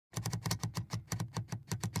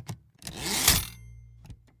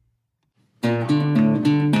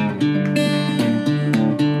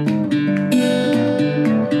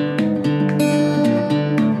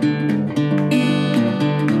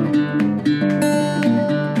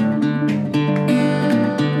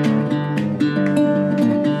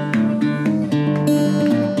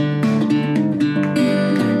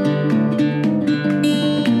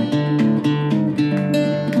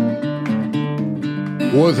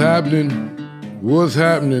happening? What's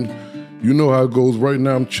happening? You know how it goes. Right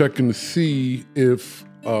now I'm checking to see if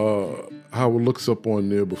how it looks up on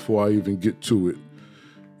there before I even get to it.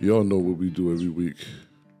 Y'all know what we do every week.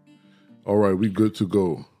 All right, we good to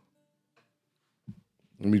go.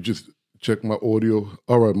 Let me just check my audio.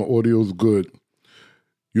 All right, my audio's good.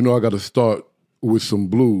 You know I got to start with some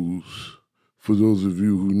blues. For those of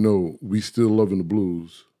you who know, we still loving the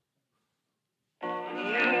blues.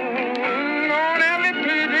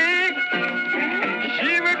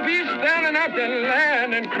 Out the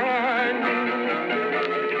land and crying.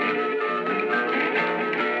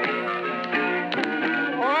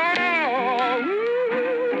 Oh,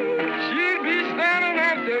 she'd be standing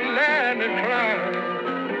out the land and crying.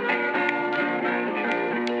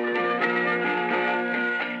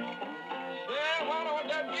 Say, why don't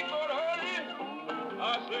that big boat hurry? I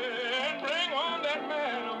said, bring on that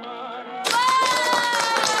man of mine.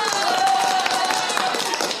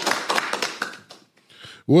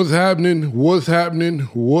 What's happening? What's happening?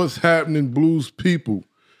 What's happening, blues people?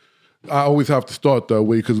 I always have to start that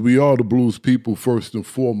way because we are the blues people first and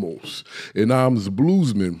foremost. And I'm the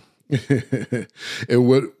bluesman. And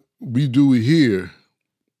what we do here,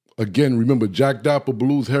 again, remember, Jack Dapper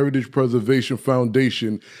Blues Heritage Preservation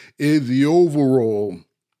Foundation is the overall.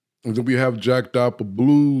 And then we have Jack Dapper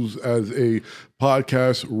Blues as a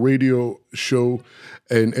podcast, radio show,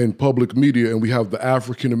 and public media. And we have the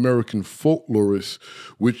African-American folklorist,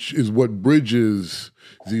 which is what bridges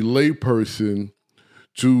the layperson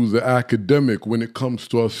to the academic when it comes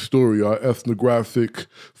to our story, our ethnographic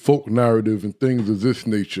folk narrative and things of this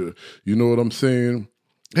nature. You know what I'm saying?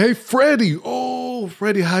 Hey, Freddie. Oh,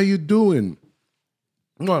 Freddie, how you doing?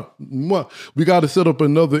 Mwah, mwah. We got to set up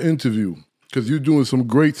another interview. Because you're doing some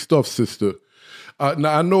great stuff, sister.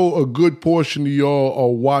 Now, I know a good portion of y'all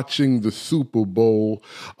are watching the Super Bowl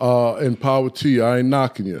and Power T. I ain't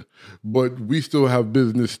knocking you. But we still have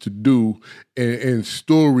business to do and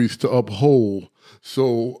stories to uphold.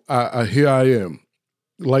 So here I am,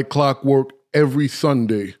 like clockwork, every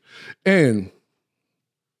Sunday. And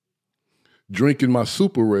drinking my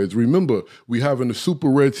Super Reds. Remember, we having the Super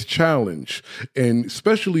Reds challenge. And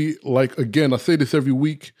especially, like, again, I say this every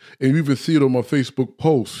week, and you even see it on my Facebook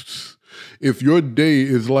posts. If your day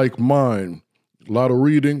is like mine, a lot of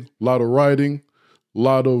reading, a lot of writing, a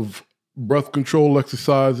lot of breath control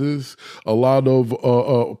exercises, a lot of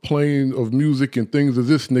playing of music and things of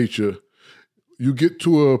this nature, you get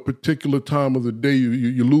to a particular time of the day,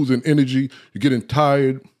 you're losing energy, you're getting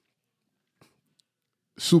tired.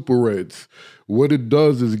 Super Reds. What it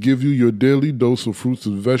does is give you your daily dose of fruits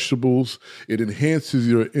and vegetables. It enhances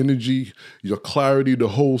your energy, your clarity, the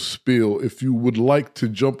whole spiel. If you would like to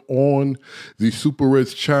jump on the Super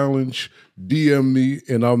Reds challenge, DM me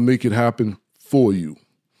and I'll make it happen for you.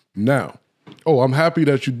 Now, I'm happy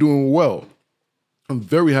that you're doing well. I'm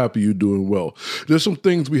very happy you're doing well. There's some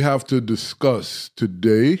things we have to discuss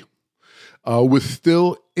today. We're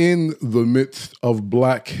still in the midst of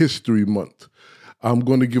Black History Month. I'm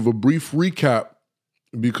going to give a brief recap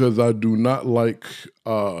because I do not like,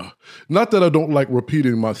 not that I don't like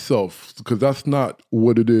repeating myself, because that's not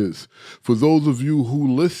what it is. For those of you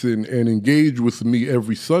who listen and engage with me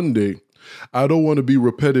every Sunday, I don't want to be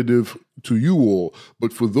repetitive to you all,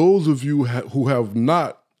 but for those of you who has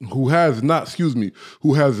not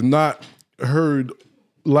heard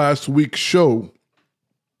last week's show,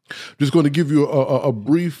 just going to give you a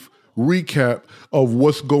brief recap of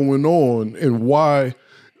what's going on and why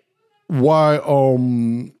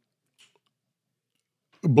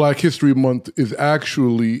Black History Month is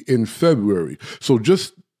actually in February. So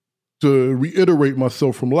just to reiterate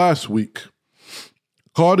myself from last week,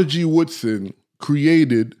 Carter G. Woodson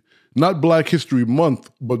created not Black History Month,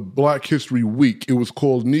 but Black History Week. It was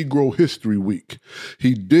called Negro History Week.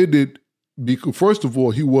 He did it because, first of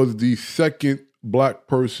all, he was the second Black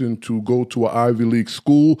person to go to an Ivy League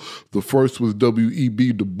school. The first was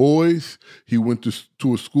W.E.B. Du Bois. He went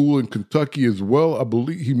to a school in Kentucky as well. I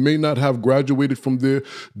believe he may not have graduated from there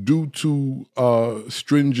due to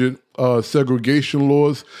stringent segregation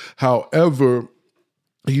laws. However,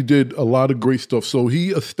 he did a lot of great stuff. So he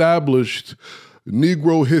established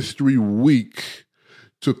Negro History Week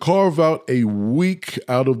to carve out a week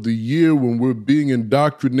out of the year when we're being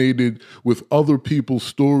indoctrinated with other people's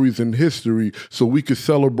stories and history so we could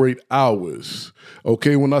celebrate ours.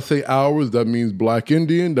 Okay, when I say ours, that means Black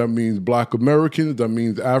Indian, that means Black Americans, that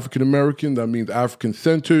means African American, that means African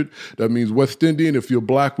centered, that means West Indian. If you're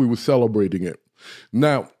Black, we were celebrating it.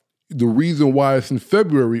 Now, the reason why it's in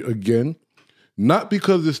February again, not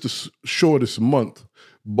because it's the shortest month,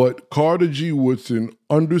 but Carter G. Woodson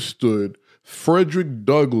understood Frederick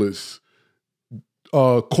Douglass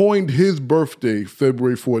coined his birthday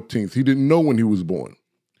February 14th. He didn't know when he was born.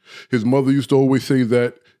 His mother used to always say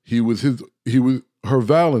that he was her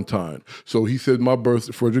Valentine. So he said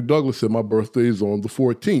Frederick Douglass said my birthday is on the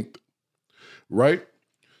 14th, right?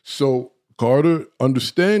 So Carter,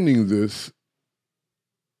 understanding this,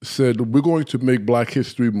 said we're going to make Black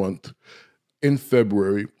History Month in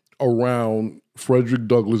February around Frederick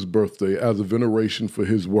Douglass' birthday as a veneration for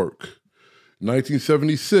his work.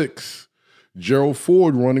 1976, Gerald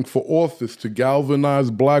Ford, running for office to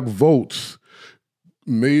galvanize Black votes,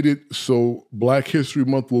 made it so Black History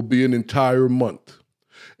Month will be an entire month.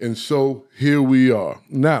 And so here we are.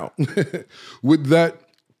 Now, with that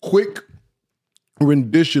quick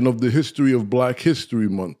rendition of the history of Black History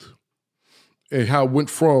Month and how it went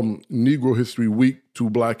from Negro History Week to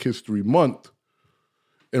Black History Month,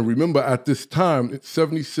 and remember, at this time, it's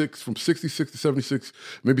 76, from 66 to 76,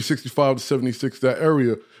 maybe 65 to 76, that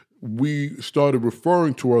area, we started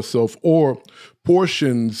referring to ourselves, or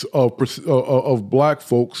portions of Black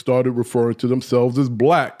folks started referring to themselves as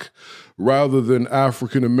Black rather than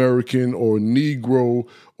African American or Negro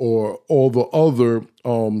or all the other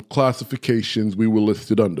classifications we were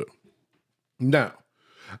listed under. Now,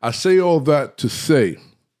 I say all that to say,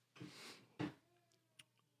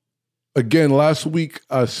 again, last week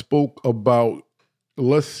I spoke about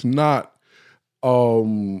let's not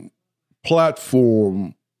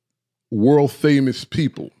platform world famous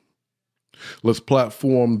people. Let's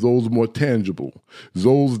platform those more tangible,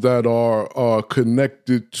 those that are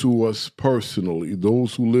connected to us personally,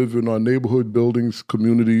 those who live in our neighborhood, buildings,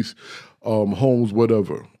 communities, homes,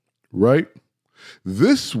 whatever, right?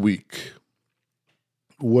 This week,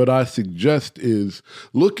 what I suggest is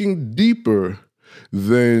looking deeper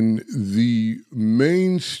than the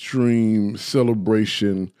mainstream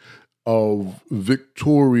celebration of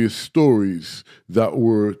victorious stories that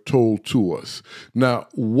were told to us. Now,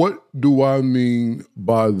 what do I mean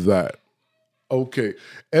by that? Okay,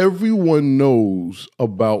 everyone knows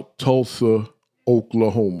about Tulsa,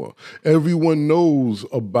 Oklahoma. Everyone knows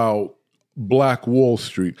about Black Wall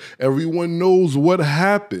Street. Everyone knows what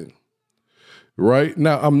happened, right?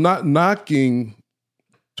 Now, I'm not knocking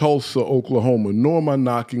Tulsa, Oklahoma, nor am I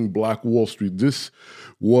knocking Black Wall Street. This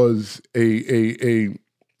was a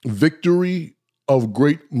victory of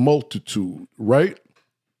great multitude, right?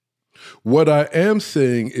 What I am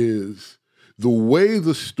saying is the way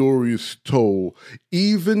the story is told,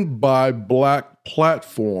 even by Black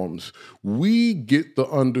platforms, we get the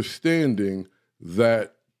understanding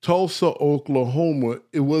that Tulsa, Oklahoma,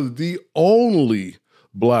 it was the only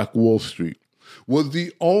Black Wall Street, was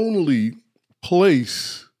the only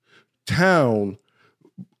place, town,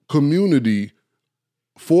 community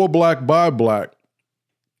for Black by Black.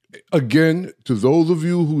 Again, to those of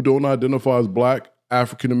you who don't identify as Black,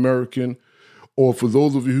 African American, or for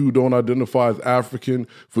those of you who don't identify as African,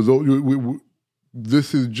 for those,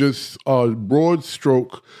 this is just a broad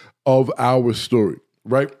stroke of our story,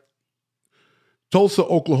 right? Tulsa,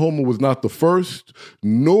 Oklahoma was not the first,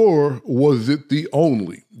 nor was it the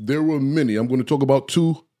only. There were many. I'm going to talk about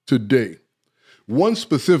two today. One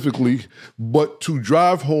specifically, but to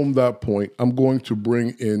drive home that point, I'm going to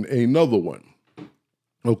bring in another one.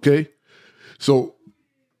 Okay? So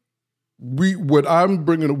what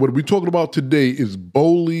we're talking about today is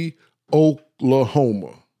Boley,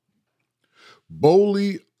 Oklahoma.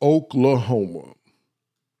 Boley, Oklahoma.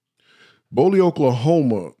 Boley,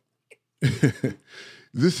 Oklahoma.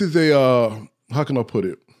 This is a, how can I put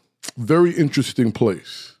it? Very interesting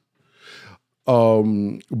place.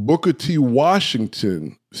 Booker T.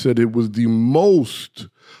 Washington said it was the most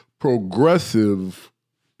progressive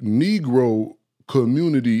Negro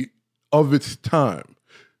community of its time.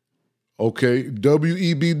 Okay,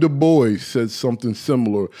 W.E.B. Du Bois said something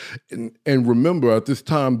similar. And remember, at this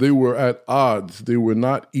time, they were at odds. They were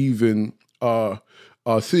not even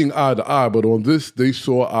seeing eye to eye, but on this, they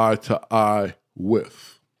saw eye to eye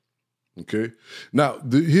with. Okay? Now,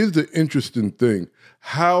 here's the interesting thing.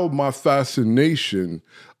 How my fascination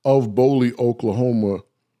of Boley, Oklahoma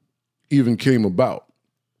even came about.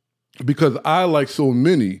 Because I, like so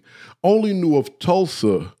many, only knew of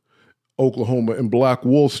Tulsa, Oklahoma, and Black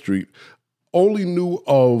Wall Street, only knew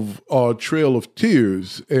of Trail of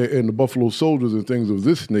Tears and the Buffalo Soldiers and things of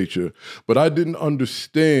this nature, but I didn't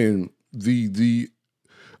understand the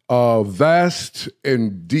vast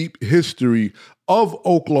and deep history of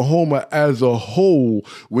Oklahoma as a whole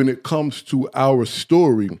when it comes to our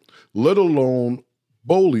story, let alone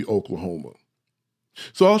Boley, Oklahoma.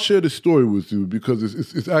 So I'll share this story with you because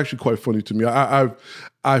it's actually quite funny to me.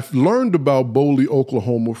 I've learned about Boley,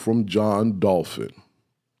 Oklahoma from John Dolphin.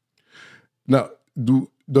 Now,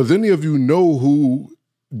 does any of you know who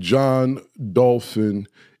John Dolphin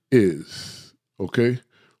is? Okay?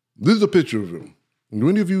 This is a picture of him. Do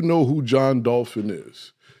any of you know who John Dolphin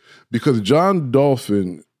is? Because John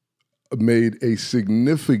Dolphin made a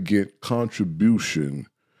significant contribution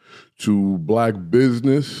to Black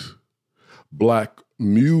business, Black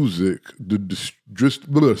music, the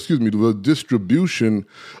distribution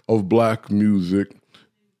of Black music,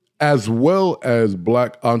 as well as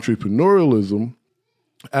Black entrepreneurialism,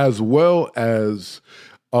 as well as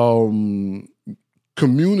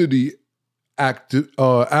community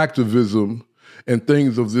activism and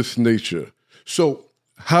things of this nature. So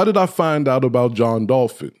how did I find out about John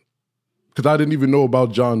Dolphin? Because I didn't even know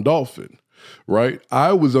about John Dolphin, right?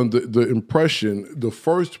 I was under the impression the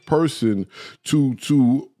first person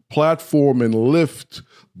to platform and lift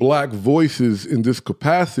Black voices in this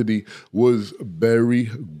capacity was Berry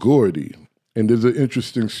Gordy. And there's an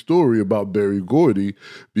interesting story about Berry Gordy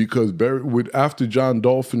because after John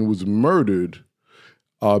Dolphin was murdered,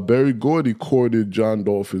 Berry Gordy courted John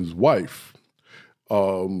Dolphin's wife.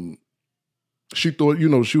 She thought,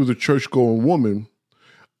 she was a church-going woman,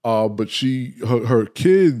 but her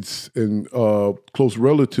kids and close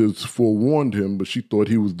relatives forewarned him, but she thought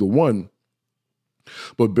he was the one.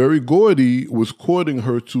 But Berry Gordy was courting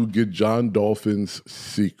her to get John Dolphin's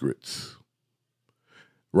secrets,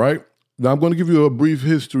 right? Now, I'm going to give you a brief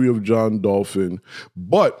history of John Dolphin,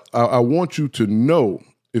 but I want you to know,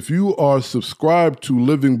 if you are subscribed to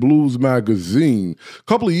Living Blues Magazine, a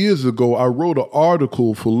couple of years ago, I wrote an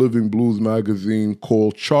article for Living Blues Magazine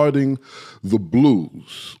called Charting the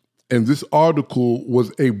Blues. And this article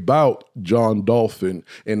was about John Dolphin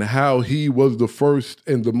and how he was the first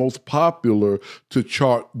and the most popular to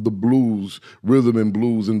chart the blues, rhythm and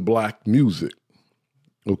blues, and Black music.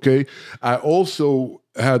 Okay? I also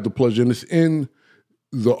had the pleasure, and it's in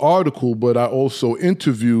the article, but I also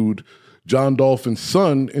interviewed John Dolphin's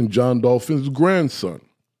son and John Dolphin's grandson.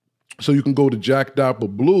 So you can go to Jack Dapper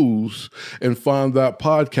Blues and find that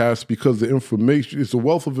podcast because the information, it's a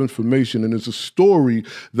wealth of information and it's a story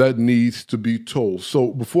that needs to be told.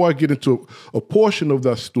 So before I get into a portion of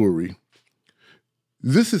that story,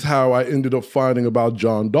 this is how I ended up finding about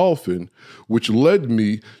John Dolphin, which led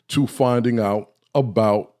me to finding out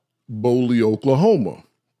about Boley, Oklahoma.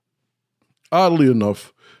 Oddly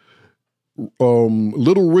enough,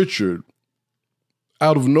 Little Richard,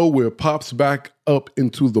 out of nowhere, pops back up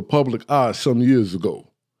into the public eye some years ago,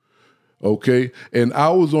 okay? And I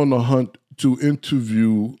was on the hunt to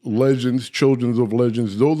interview legends, children of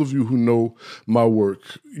legends. Those of you who know my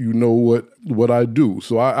work, you know what I do.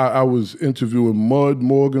 So I was interviewing Mud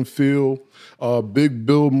Morganfield, Big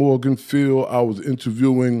Bill Morganfield. I was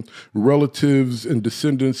interviewing relatives and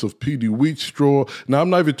descendants of P.D. Wheatstraw. Now, I'm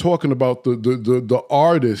not even talking about the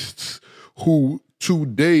artists who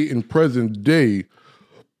today, in present day,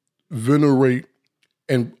 venerate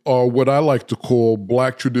and are what I like to call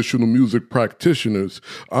Black traditional music practitioners.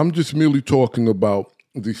 I'm just merely talking about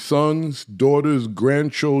the sons, daughters,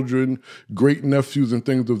 grandchildren, great nephews, and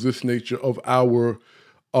things of this nature of our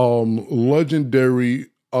legendary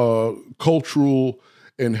cultural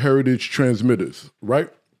and heritage transmitters, right?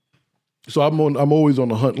 So I'm always on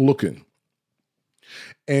the hunt looking.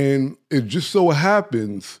 And it just so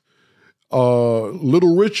happens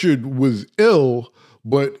Little Richard was ill,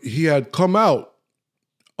 but he had come out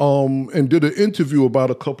and did an interview about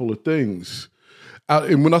a couple of things.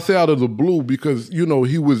 And when I say out of the blue, because,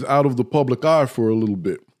 he was out of the public eye for a little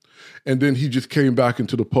bit. And then he just came back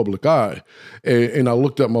into the public eye. And I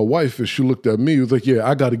looked at my wife and she looked at me. It was like, yeah,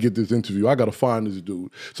 I got to get this interview. I got to find this dude.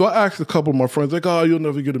 So I asked a couple of my friends, like, oh, you'll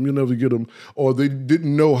never get him. Or they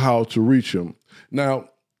didn't know how to reach him. Now,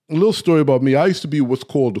 a little story about me. I used to be what's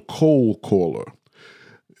called a cold caller.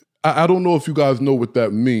 I don't know if you guys know what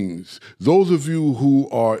that means. Those of you who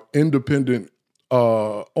are independent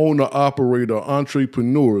owner, operator,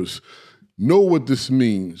 entrepreneurs know what this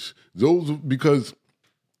means. Because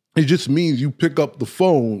it just means you pick up the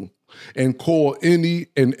phone and call any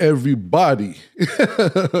and everybody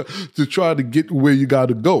to try to get where you got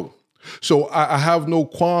to go. So I have no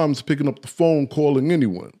qualms picking up the phone, calling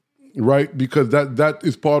anyone, right? Because that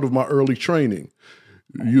is part of my early training.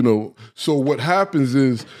 So what happens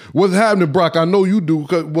is, what's happening, Brock? I know you do.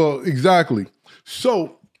 Well, exactly.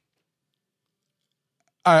 So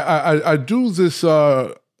I do this,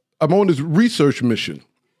 I'm on this research mission.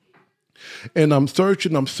 And I'm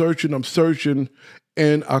searching,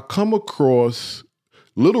 and I come across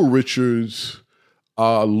Little Richard's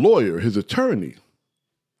lawyer, his attorney.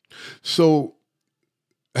 So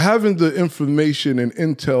having the information and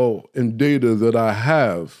intel and data that I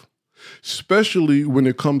have, especially when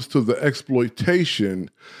it comes to the exploitation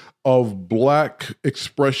of black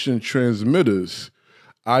expression transmitters,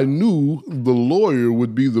 I knew the lawyer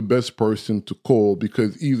would be the best person to call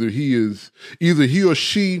because either he or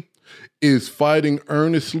she is fighting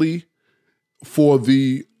earnestly for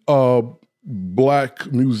the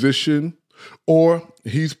black musician, or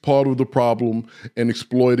he's part of the problem and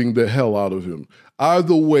exploiting the hell out of him.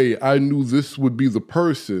 Either way, I knew this would be the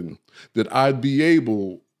person that I'd be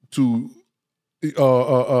able to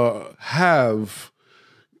have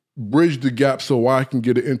bridge the gap so I can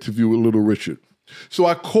get an interview with Little Richard. So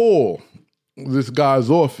I call this guy's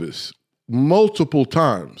office multiple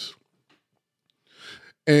times.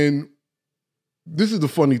 And this is the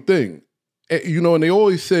funny thing. And they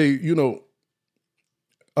always say,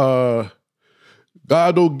 God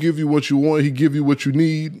don't give you what you want, he give you what you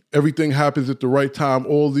need. Everything happens at the right time,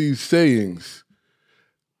 all these sayings.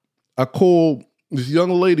 I called, this young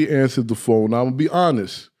lady answered the phone. I'm going to be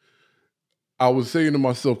honest. I was saying to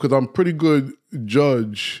myself, because I'm a pretty good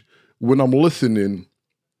judge when I'm listening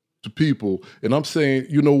to people, and I'm saying,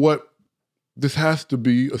 you know what? This has to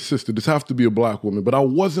be a sister. This has to be a black woman. But I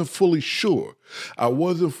wasn't fully sure.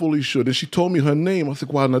 Then she told me her name. I said,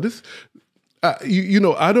 wow, now this, I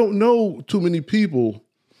don't know too many people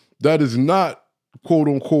that is not quote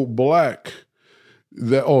unquote black,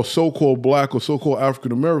 or so-called black or so-called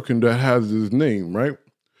African-American that has this name, right?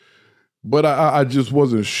 But I just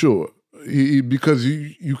wasn't sure. Because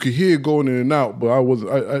you could hear it going in and out,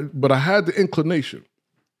 but I had the inclination.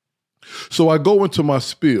 So I go into my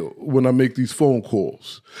spiel when I make these phone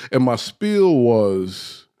calls, and my spiel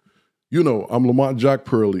was, I'm Lamont Jack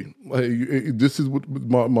Pearlie. This is what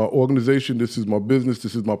my organization, this is my business,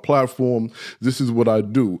 this is my platform, this is what I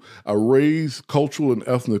do. I raise cultural and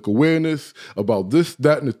ethnic awareness about this,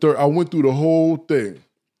 that, and the third. I went through the whole thing,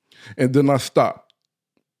 and then I stopped.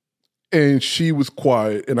 And she was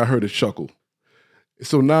quiet, and I heard a chuckle.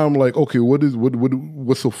 So now I'm like, okay,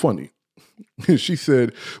 what's so funny? And she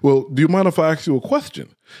said, well, do you mind if I ask you a question?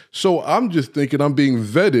 So I'm just thinking I'm being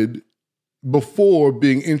vetted before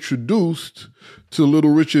being introduced to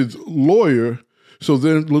Little Richard's lawyer, so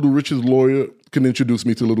then Little Richard's lawyer can introduce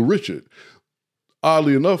me to Little Richard.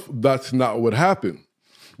 Oddly enough, that's not what happened.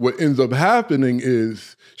 What ends up happening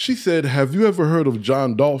is, she said, have you ever heard of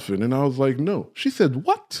John Dolphin? And I was like, no. She said,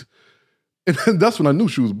 what? And that's when I knew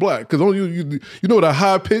she was black, because you know that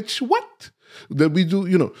high pitch, what? That we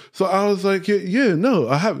do, So I was like, yeah, no,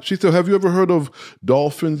 I haven't. She said, have you ever heard of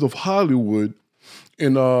Dolphins of Hollywood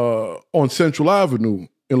on Central Avenue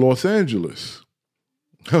in Los Angeles?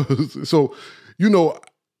 So,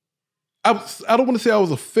 I don't want to say I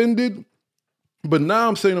was offended, but now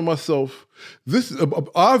I'm saying to myself,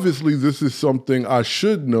 obviously this is something I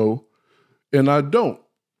should know, and I don't.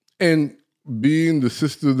 And being the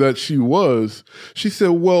sister that she was, she said,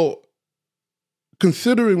 well,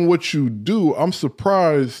 considering what you do, I'm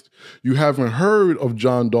surprised you haven't heard of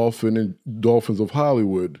John Dolphin and Dolphins of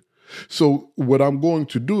Hollywood. So what I'm going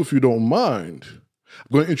to do, if you don't mind,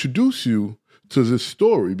 I'm going to introduce you to this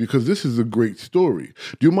story, because this is a great story.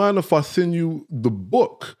 Do you mind if I send you the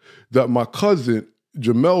book that my cousin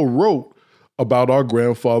Jamel wrote about our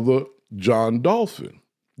grandfather, John Dolphin,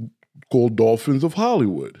 called Dolphins of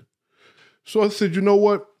Hollywood? So I said, you know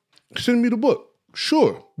what? Send me the book.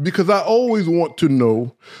 Sure, because I always want to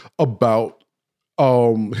know about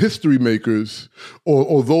history makers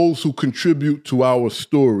or those who contribute to our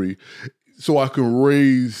story, so I can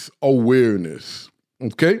raise awareness.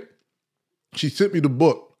 Okay? She sent me the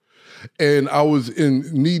book, and I was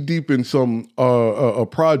knee deep in some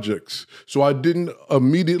projects, so I didn't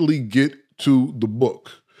immediately get to the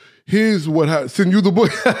book. Here's what send you the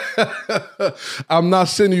book. I'm not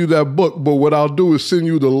sending you that book, but what I'll do is send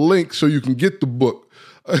you the link so you can get the book.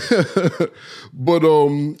 But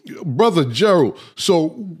brother Gerald, so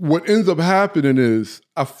what ends up happening is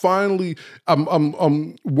I'm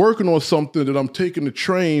working on something that I'm taking the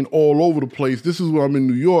train all over the place. This is where I'm in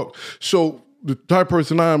New York. So the type of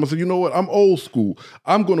person I am, I said, you know what? I'm old school.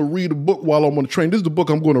 I'm going to read a book while I'm on the train. This is the book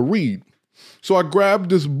I'm going to read. So I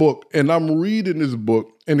grabbed this book, and I'm reading this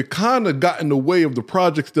book, and it kind of got in the way of the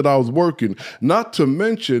projects that I was working. Not to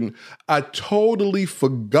mention, I totally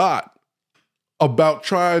forgot about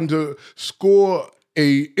trying to score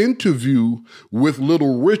a interview with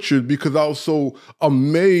Little Richard, because I was so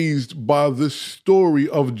amazed by this story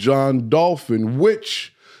of John Dolphin,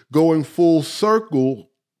 which, going full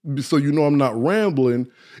circle, so you know I'm not rambling,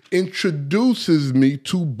 introduces me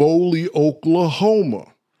to Boley, Oklahoma.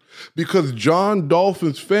 Because John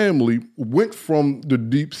Dolphin's family went from the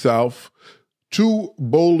Deep South to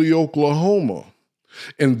Boley, Oklahoma.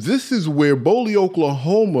 And this is where Boley,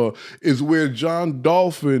 Oklahoma, is where John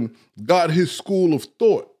Dolphin got his school of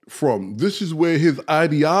thought from. This is where his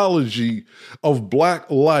ideology of black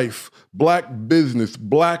life, black business,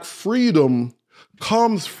 black freedom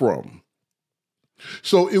comes from.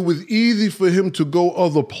 So it was easy for him to go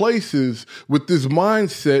other places with this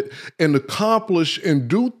mindset and accomplish and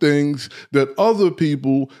do things that other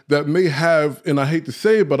people that may have, and I hate to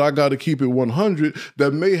say it, but I got to keep it 100,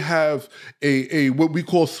 that may have a what we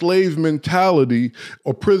call slave mentality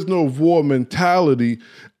or prisoner of war mentality,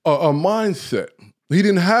 a mindset. He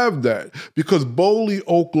didn't have that because Boley,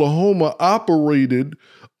 Oklahoma operated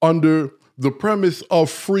under the premise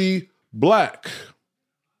of free black.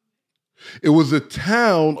 It was a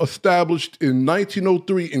town established in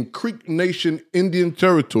 1903 in Creek Nation Indian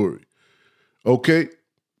Territory. Okay?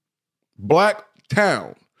 Black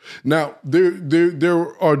town. Now,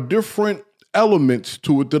 there are different elements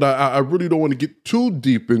to it that I really don't want to get too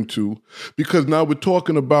deep into because now we're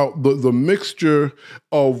talking about the mixture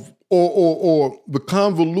of or the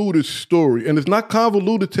convoluted story. And it's not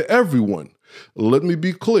convoluted to everyone. Let me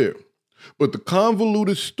be clear. But the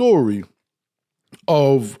convoluted story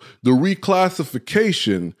of the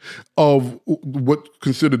reclassification of what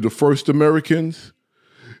considered the first Americans,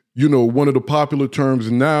 one of the popular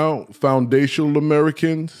terms now, foundational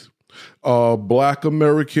Americans, Black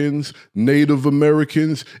Americans, Native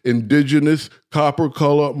Americans, Indigenous, copper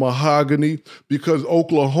color, mahogany, because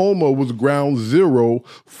Oklahoma was ground zero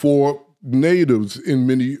for natives in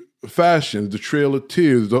many fashions, the Trail of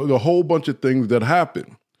Tears, the whole bunch of things that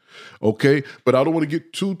happened. Okay, but I don't want to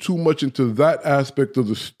get too much into that aspect of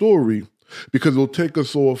the story because it'll take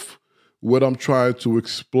us off what I'm trying to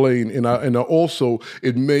explain, and also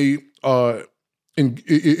it may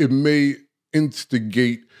it may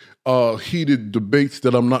instigate heated debates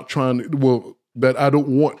that I'm not that I don't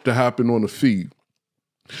want to happen on the feed.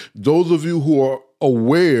 Those of you who are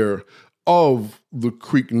aware of the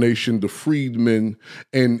Creek Nation, the freedmen,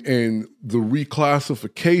 and the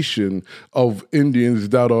reclassification of Indians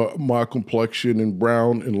that are my complexion and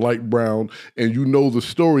brown and light brown, and you know the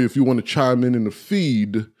story, if you want to chime in the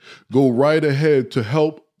feed, go right ahead to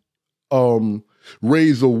help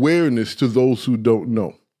raise awareness to those who don't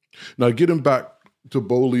know. Now, getting back to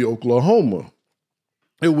Boley, Oklahoma,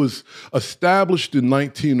 it was established in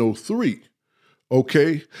 1903,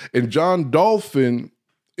 okay? And John Dolphin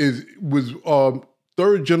was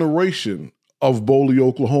third generation of Boley,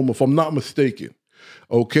 Oklahoma, if I'm not mistaken.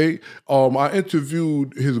 Okay, I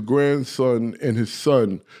interviewed his grandson and his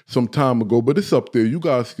son some time ago, but it's up there. You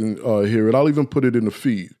guys can hear it. I'll even put it in the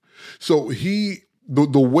feed. So the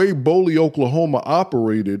way Boley, Oklahoma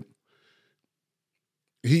operated,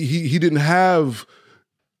 he didn't have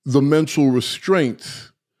the mental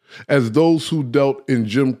restraints as those who dealt in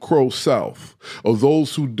Jim Crow South or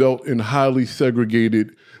those who dealt in highly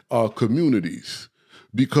segregated communities,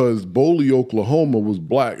 because Boley, Oklahoma was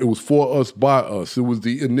black. It was for us, by us. It was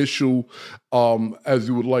the initial, as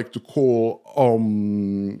you would like to call,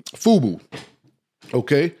 FUBU,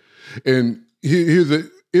 okay? And here's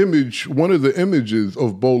an image, one of the images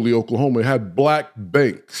of Boley, Oklahoma. It had black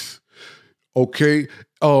banks, okay?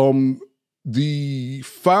 The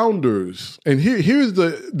founders, and here's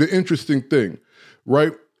the interesting thing,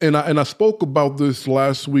 right? And I spoke about this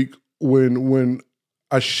last week when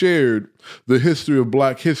I shared the history of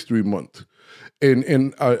Black History Month,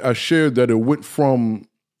 and I shared that it went from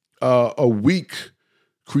a week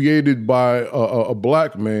created by a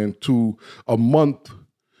black man to a month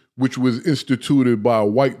which was instituted by a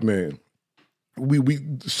white man. We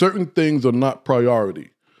certain things are not priority.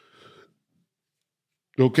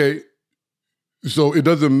 Okay. So it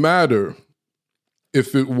doesn't matter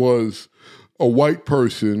if it was a white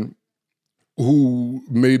person who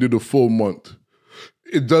made it a full month.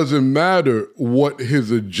 It doesn't matter what his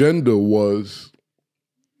agenda was,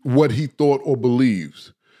 what he thought or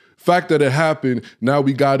believes. Fact that it happened, now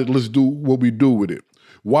we got it, let's do what we do with it.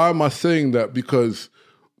 Why am I saying that? Because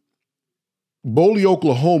Boley,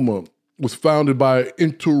 Oklahoma was founded by an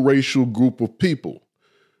interracial group of people,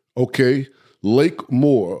 okay? Lake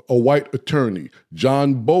Moore, a white attorney,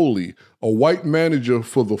 John Boley, a white manager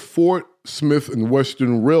for the Fort Smith and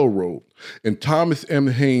Western Railroad, and Thomas M.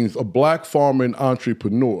 Haynes, a black farmer and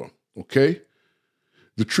entrepreneur, okay?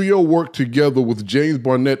 The trio worked together with James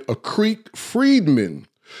Barnett, a Creek freedman,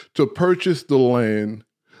 to purchase the land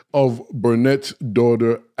of Burnett's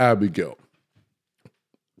daughter, Abigail.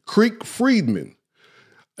 Creek freedman.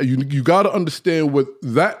 You got to understand what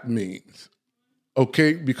that means.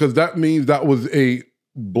 Okay, because that means that was a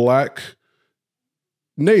black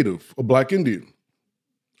native, a black Indian.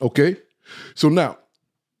 Okay, so now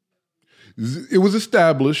It was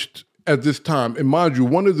established at this time. And mind you,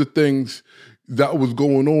 one of the things that was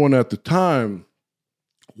going on at the time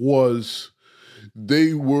was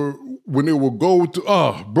when they were going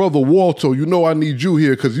to, Brother Walter, you know I need you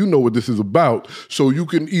here because you know what this is about. So you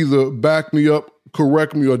can either back me up,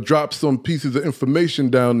 correct me, or drop some pieces of information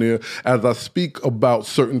down there as I speak about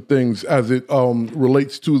certain things as it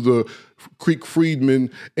relates to the Creek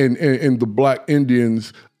freedmen and the black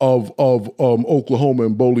Indians of Oklahoma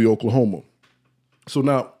and Boley, Oklahoma. So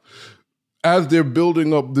now, as they're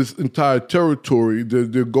building up this entire territory,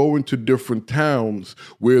 they're going to different towns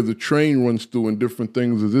where the train runs through and different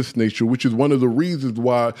things of this nature, which is one of the reasons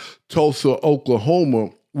why Tulsa, Oklahoma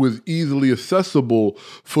was easily accessible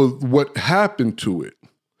for what happened to it,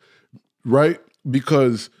 right?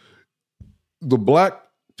 Because the black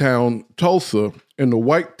town, Tulsa, and the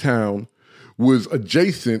white town was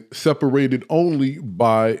adjacent, separated only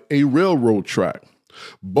by a railroad track.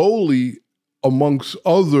 Boley, amongst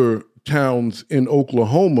other towns in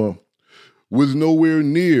Oklahoma, was nowhere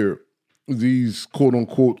near these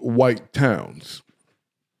quote-unquote white towns.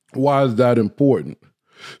 Why is that important?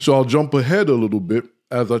 So I'll jump ahead a little bit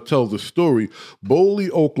as I tell the story. Boley,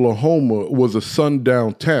 Oklahoma was a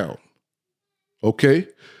sundown town, okay?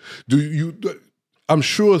 I'm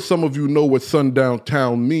sure some of you know what sundown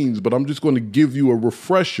town means, but I'm just going to give you a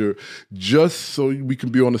refresher just so we can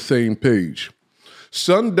be on the same page.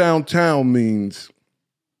 Sundown town means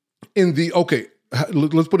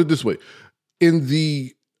let's put it this way. In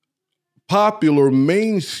the popular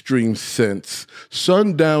mainstream sense,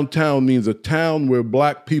 sundown town means a town where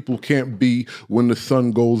black people can't be when the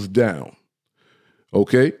sun goes down.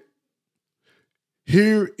 Okay?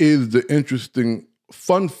 Here is the interesting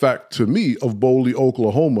fun fact to me of Boley,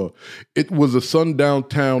 Oklahoma. It was a sundown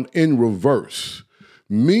town in reverse,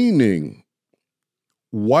 meaning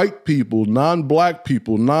white people, non-black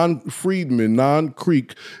people, non-freedmen,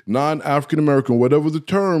 non-Creek, non-African-American, whatever the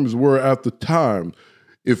terms were at the time,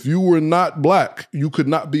 if you were not black, you could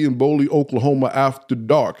not be in Boley, Oklahoma after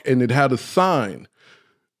dark. And it had a sign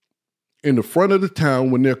in the front of the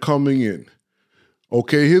town when they're coming in.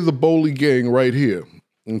 Okay, here's a Boley gang right here.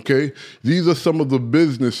 Okay, these are some of the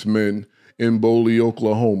businessmen in Boley,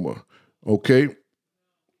 Oklahoma. Okay,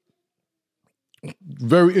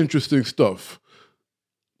 very interesting stuff.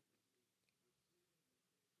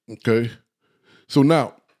 Okay, so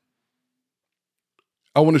now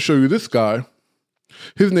I want to show you this guy.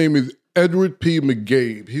 His name is Edward P.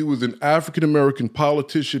 McGabe. He was an African-American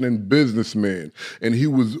politician and businessman, and he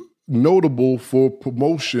was notable for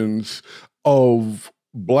promotions of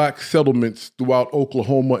black settlements throughout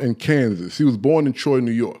Oklahoma and Kansas. He was born in Troy,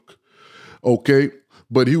 New York, okay?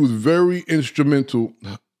 But he was very instrumental.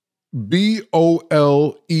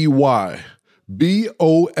 B-O-L-E-Y.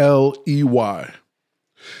 B-O-L-E-Y.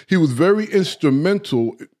 He was very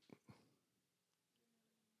instrumental.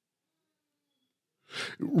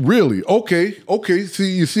 Really? Okay.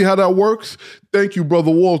 See, you see how that works? Thank you,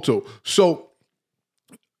 Brother Walter. So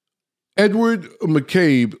Edward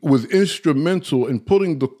McCabe was instrumental in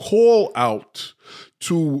putting the call out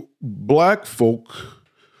to black folk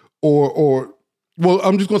well,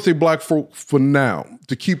 I'm just going to say black folk for now,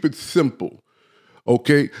 to keep it simple,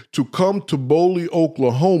 okay, to come to Boley,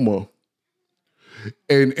 Oklahoma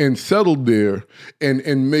and settle there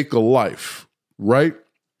and make a life, right?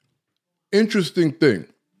 Interesting thing.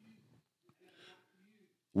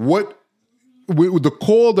 With the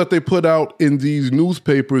call that they put out in these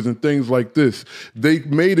newspapers and things like this, they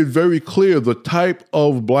made it very clear the type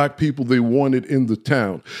of black people they wanted in the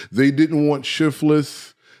town. They didn't want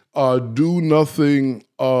shiftless, do-nothing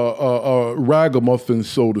ragamuffins,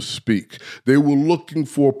 so to speak. They were looking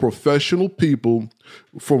for professional people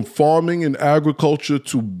from farming and agriculture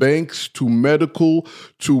to banks to medical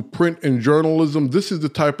to print and journalism. This is the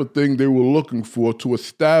type of thing they were looking for to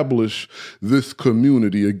establish this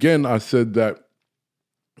community. Again, I said that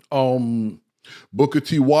Booker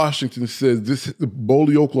T. Washington says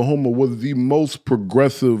Boley, Oklahoma was the most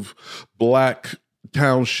progressive black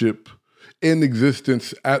township in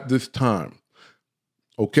existence at this time.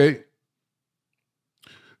 Okay?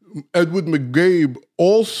 Edward McGabe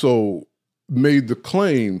also made the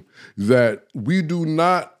claim that we do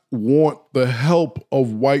not want the help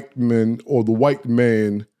of white men or the white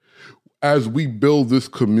man as we build this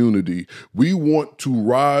community. We want to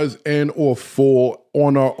rise and or fall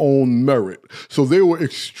on our own merit. So they were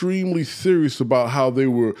extremely serious about how they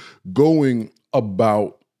were going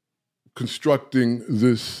about constructing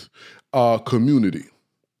this community.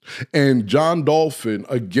 And John Dolphin,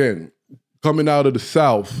 again, coming out of the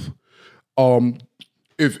South,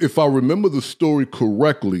 if I remember the story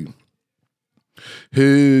correctly,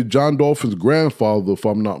 John Dolphin's grandfather, if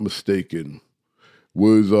I'm not mistaken,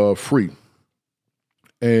 was free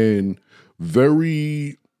and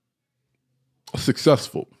very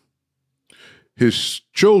successful. His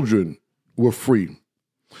children were free.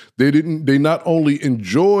 They not only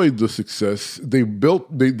enjoyed the success, they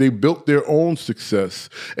built their own success,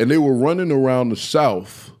 and they were running around the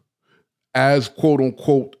South as quote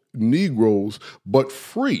unquote Negroes, but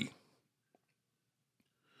free,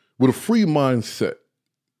 with a free mindset.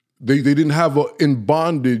 They didn't have an in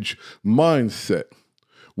bondage mindset.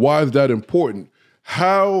 Why is that important?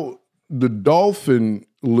 How the Dolphin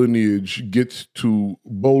lineage gets to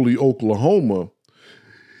Boley, Oklahoma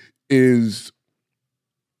is,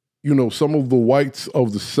 some of the whites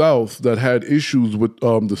of the South that had issues with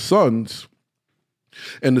the Sons,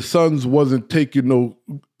 and the Sons wasn't taking no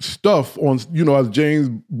stuff on, as James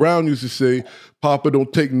Brown used to say, Papa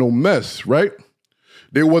don't take no mess, right?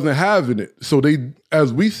 They wasn't having it. So they,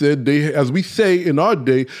 as we say in our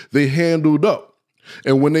day, they handled up.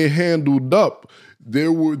 And when they handled up, they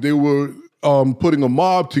were putting a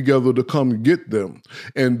mob together to come and get them.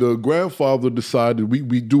 And the grandfather decided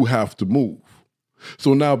we do have to move.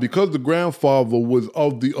 So now, because the grandfather was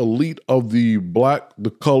of the elite of the black,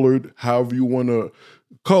 the colored, however you want to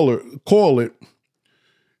call it,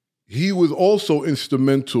 he was also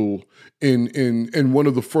instrumental in one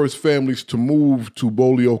of the first families to move to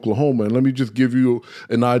Boley, Oklahoma. And let me just give you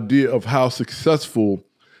an idea of how successful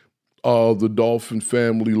the Dolphin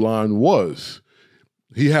family line was.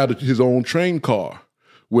 He had his own train car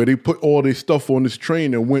where they put all their stuff on this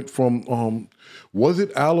train and went from, was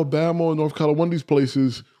it Alabama or North Carolina, one of these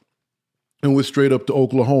places, and went straight up to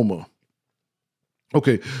Oklahoma.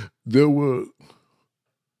 Okay, there were...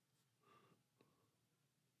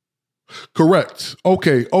 Correct.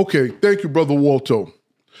 Okay. Thank you, Brother Walto.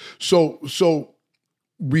 So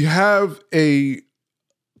we have a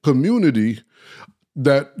community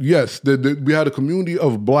that, yes, we had a community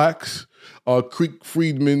of blacks, Creek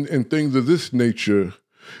freedmen, and things of this nature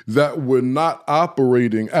that were not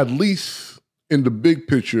operating, at least in the big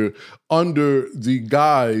picture, under the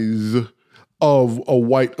guise of a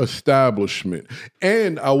white establishment.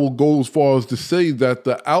 And I will go as far as to say that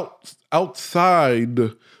the outside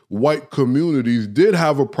white communities did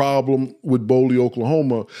have a problem with Boley,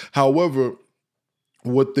 Oklahoma. However,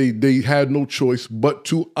 what they had no choice but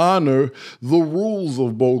to honor the rules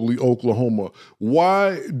of Boley, Oklahoma.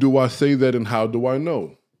 Why do I say that, and how do I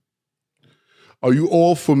know? Are you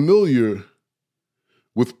all familiar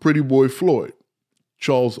with Pretty Boy Floyd,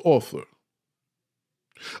 Charles Arthur?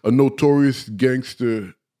 A notorious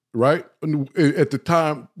gangster, right? At the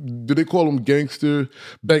time, did they call them gangster?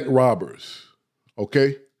 Bank robbers,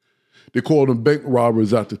 okay? They called them bank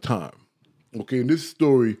robbers at the time. Okay, and this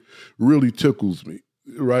story really tickles me,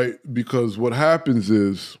 right? Because what happens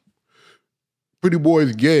is Pretty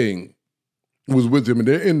Boy's gang was with him, and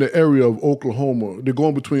they're in the area of Oklahoma. They're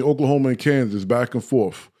going between Oklahoma and Kansas, back and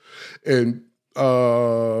forth. And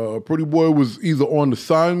Pretty Boy was either on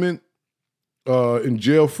assignment, in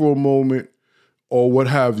jail for a moment, or what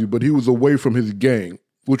have you, but he was away from his gang,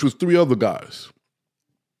 which was 3 other guys.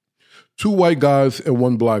 2 white guys and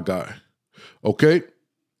 1 black guy, okay?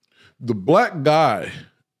 The black guy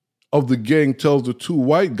of the gang tells the 2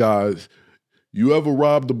 white guys, you ever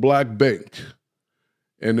robbed a black bank?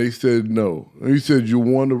 And they said no. And he said, you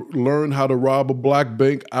want to learn how to rob a black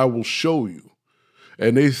bank? I will show you.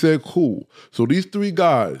 And they said, cool. So these 3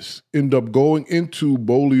 guys end up going into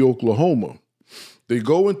Boley, Oklahoma. They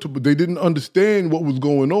didn't understand what was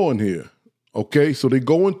going on here. Okay, so they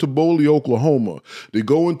go into Boley, Oklahoma. They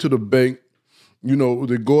go into the bank,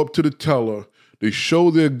 they go up to the teller, they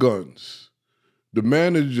show their guns. The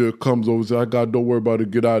manager comes over and says, don't worry about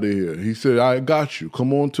it, get out of here. He said, I got you,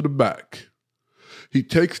 come on to the back. He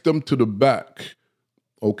takes them to the back,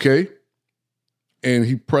 okay? And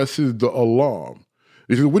he presses the alarm.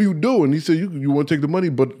 He said, what are you doing? He said, you want to take the money,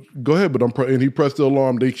 but go ahead. But and he pressed the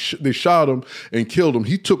alarm. They shot him and killed him.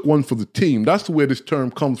 He took one for the team. That's where this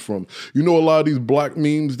term comes from. A lot of these black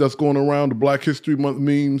memes that's going around, the Black History Month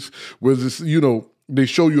memes, where this, they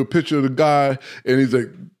show you a picture of the guy and he's like,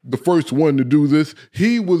 the first one to do this.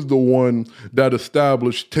 He was the one that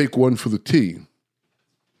established take one for the team.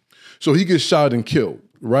 So he gets shot and killed,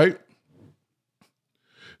 right?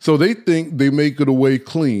 So they think they make it away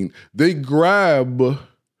clean. They grab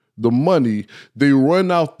the money, they run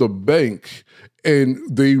out the bank, and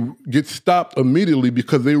they get stopped immediately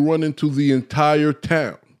because they run into the entire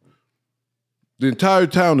town. The entire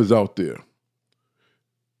town is out there.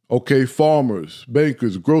 Okay, farmers,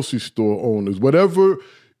 bankers, grocery store owners, whatever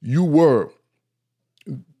you were,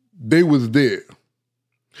 they was there.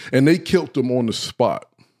 and they killed him on the spot.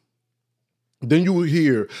 Then you will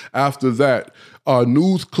hear after that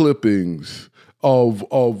news clippings of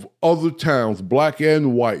other towns, black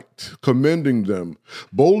and white, commending them.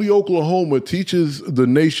 Boley, Oklahoma teaches the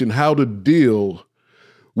nation how to deal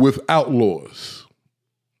with outlaws,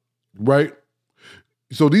 right?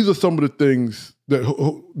 So these are some of the things that,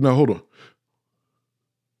 now hold on.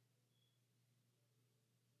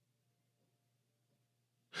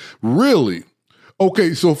 Really?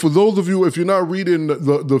 Okay, so for those of you, if you're not reading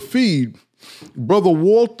the feed, Brother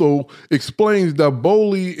Walto explains that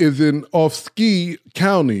Boley is in Offski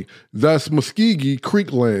County. That's Muskogee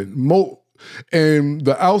Creek land. And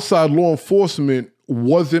the outside law enforcement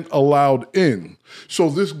wasn't allowed in. So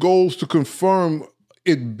this goes to confirm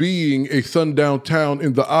it being a sundown town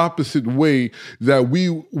in the opposite way that we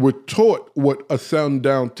were taught what a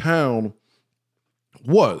sundown town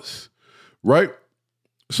was, right?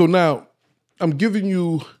 So now I'm giving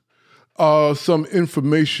you some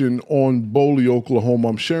information on Boley, Oklahoma.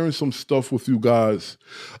 I'm sharing some stuff with you guys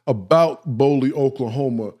about Boley,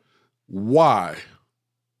 Oklahoma. Why?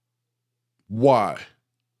 Why?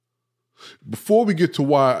 Before we get to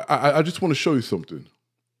why, I just want to show you something.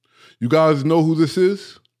 You guys know who this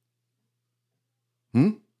is?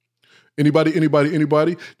 Anybody?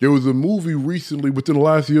 There was a movie recently, within the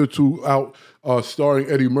last year or two, out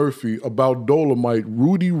starring Eddie Murphy about Dolomite,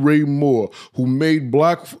 Rudy Ray Moore, who made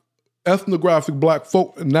ethnographic black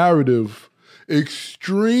folk narrative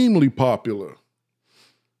extremely popular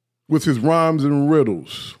with his rhymes and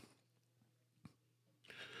riddles.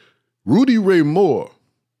 Rudy Ray Moore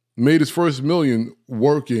made his first million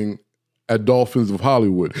working at Dolphins of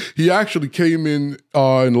Hollywood. He actually came in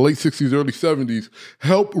the late 60s, early 70s,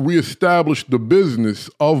 helped reestablish the business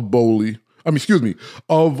of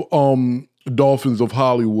Dolphins of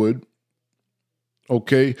Hollywood.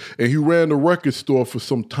 Okay, and he ran a record store for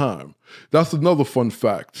some time. That's another fun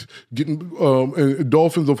fact. And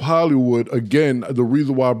Dolphins of Hollywood, again, the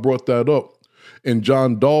reason why I brought that up, and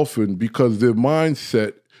John Dolphin, because his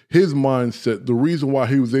mindset, the reason why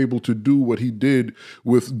he was able to do what he did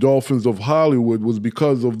with Dolphins of Hollywood was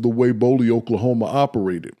because of the way Boley, Oklahoma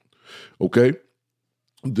operated. Okay?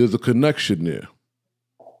 There's a connection there.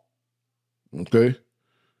 Okay?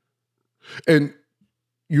 And,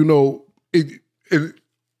 you know,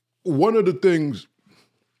 one of the things,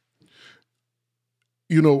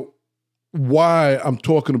 you know, why I'm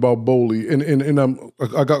talking about Boley, and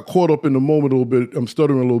I got caught up in the moment a little bit. I'm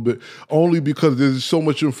stuttering a little bit, only because there's so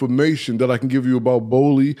much information that I can give you about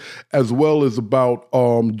Boley, as well as about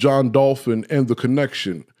John Dolphin and the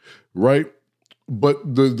connection, right?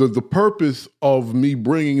 But the purpose of me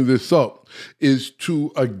bringing this up is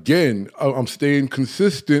to, again, I'm staying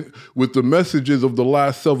consistent with the messages of the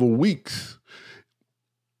last several weeks.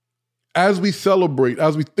 As we celebrate,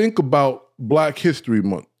 as we think about Black History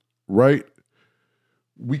Month, right?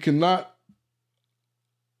 We cannot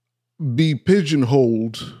be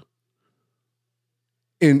pigeonholed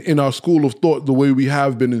in our school of thought the way we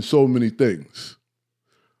have been in so many things.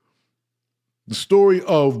 The story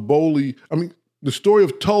of Boley, the story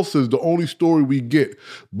of Tulsa is the only story we get.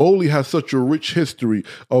 Boley has such a rich history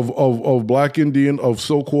of Black Indian, of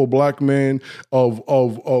so-called Black man, of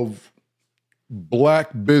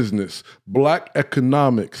Black business, Black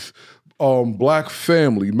economics, Black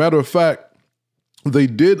family. Matter of fact, they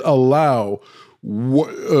did allow,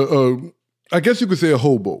 I guess you could say a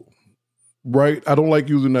hobo, right? I don't like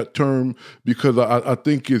using that term because I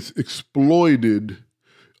think it's exploited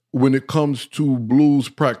when it comes to blues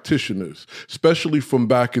practitioners, especially from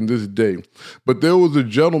back in this day. But there was a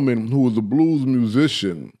gentleman who was a blues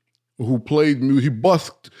musician who played music. He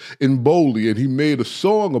busked in Boley, and he made a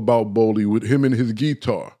song about Boley with him and his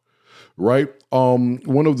guitar, right?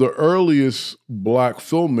 One of the earliest Black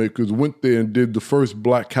filmmakers went there and did the first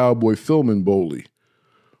Black cowboy film in Boley,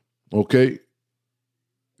 okay?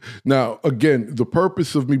 Now, again, the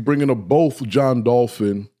purpose of me bringing up both John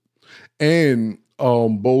Dolphin and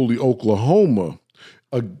Boley, Oklahoma,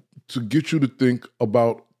 to get you to think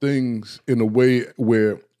about things in a way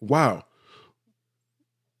where, wow,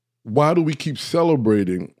 why do we keep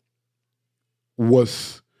celebrating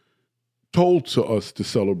what's told to us to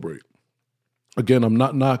celebrate? Again, I'm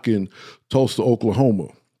not knocking Tulsa, Oklahoma,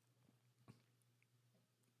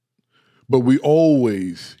 but we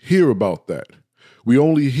always hear about that. We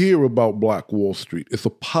only hear about Black Wall Street. It's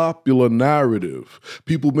a popular narrative.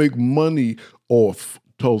 People make money off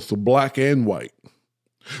Tulsa, Black and white.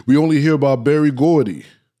 We only hear about Berry Gordy.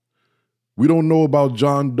 We don't know about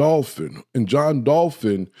John Dolphin. And John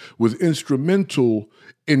Dolphin was instrumental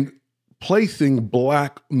in placing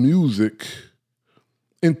Black music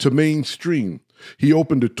into mainstream. He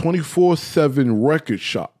opened a 24/7 record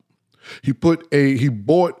shop. He bought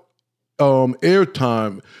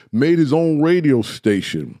airtime, made his own radio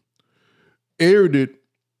station, aired it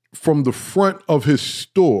from the front of his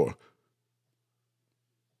store.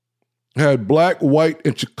 Had black, white,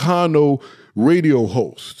 and Chicano radio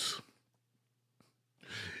hosts.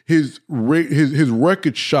 His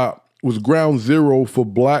record shop was ground zero for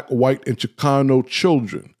black, white, and Chicano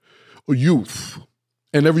children, or youth,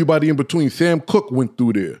 and everybody in between. Sam Cooke went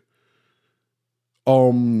through there.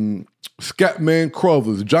 Scatman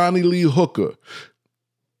Crothers, Johnny Lee Hooker.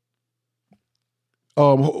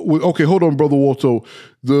 Okay, hold on, Brother Walto.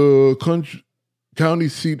 The county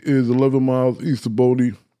seat is 11 miles east of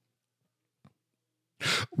Boley.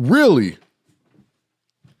 Really?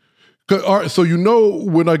 All right, so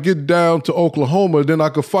when I get down to Oklahoma, then I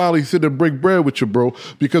could finally sit and break bread with you, bro.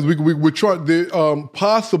 Because we're trying,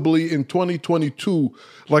 possibly in 2022,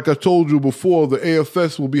 like I told you before, the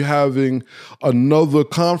AFS will be having another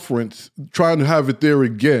conference, trying to have it there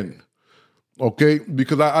again. Okay,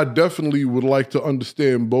 because I definitely would like to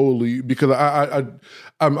understand Boley, because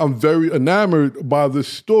I'm very enamored by this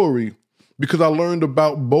story, because I learned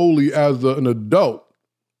about Boley as an adult.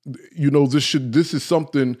 This is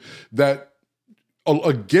something that,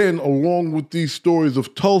 again, along with these stories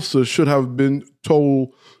of Tulsa, should have been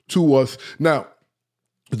told to us. Now,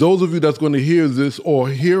 those of you that's going to hear this or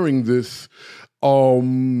hearing this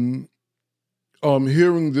audio-wise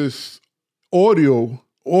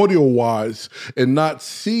and not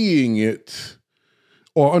seeing it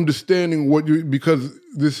or understanding because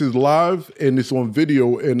this is live and it's on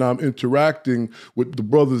video and I'm interacting with the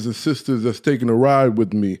brothers and sisters that's taking a ride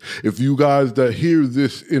with me. If you guys that hear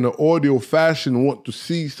this in an audio fashion want to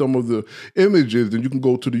see some of the images, then you can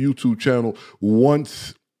go to the YouTube channel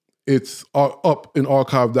once it's up and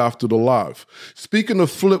archived after the live. Speaking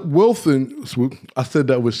of Flip Wilson, I said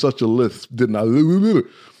that with such a lisp, didn't I?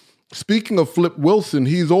 Speaking of Flip Wilson,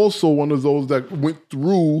 he's also one of those that went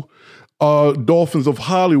through Dolphins of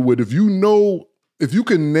Hollywood. If you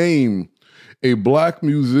can name a black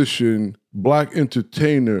musician, black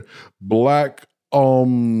entertainer, black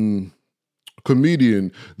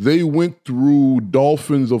comedian, they went through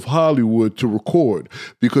Dolphins of Hollywood to record,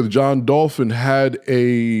 because John Dolphin had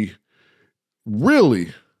a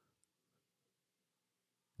really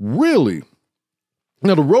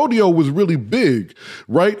now the rodeo was really big,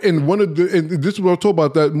 right? And this is what I talk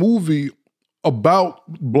about, that movie about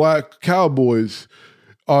black cowboys.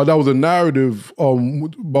 That was a narrative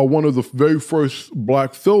by one of the very first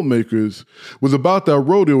black filmmakers, was about that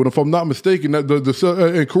rodeo. And if I'm not mistaken, and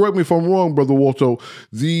correct me if I'm wrong, Brother Walto,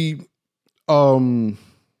 the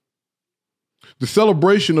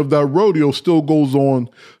celebration of that rodeo still goes on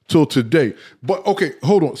till today. But okay,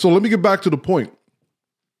 hold on. So let me get back to the point.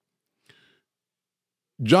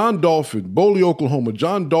 John Dolphin, Boley, Oklahoma.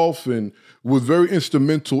 John Dolphin was very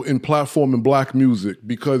instrumental in platforming black music,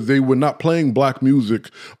 because they were not playing black music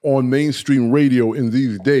on mainstream radio in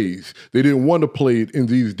these days. They didn't want to play it in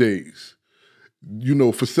these days,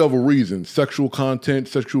 for several reasons: sexual content,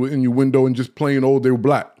 sexual innuendo, and just plain old, they were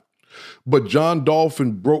black. But John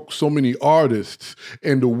Dolphin broke so many artists,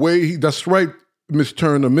 and the way that's right,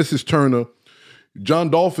 Mrs. Turner,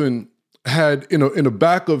 John Dolphin had in the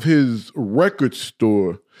back of his record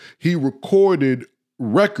store, he recorded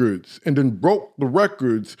records and then broke the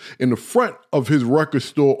records in the front of his record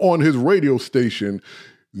store on his radio station,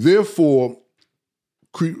 therefore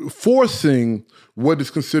forcing what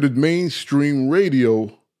is considered mainstream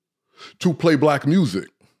radio to play black music,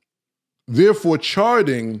 therefore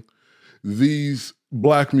charting these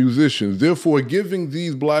black musicians, therefore giving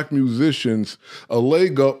these black musicians a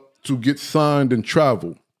leg up to get signed and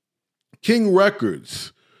travel. King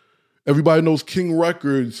Records, everybody knows King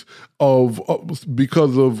Records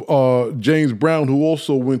because of James Brown, who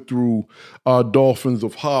also went through Dolphins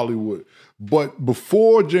of Hollywood. But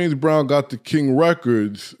before James Brown got to King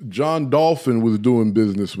Records, John Dolphin was doing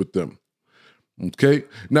business with them. Okay?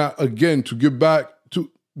 Now, again, to get back to...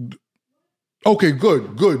 Okay,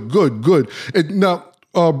 good. And now,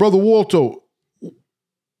 Brother Walto,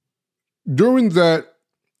 during that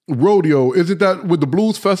rodeo, is it that with the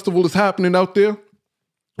blues festival is happening out there?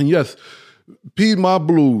 And yes, Piedmont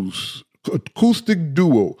Blues, acoustic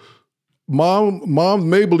duo, Mom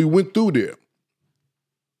Mabley went through there.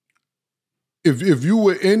 If you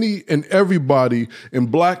were any and everybody in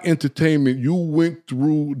black entertainment, you went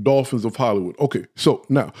through Dolphins of Hollywood. Okay, so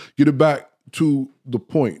now get it back to the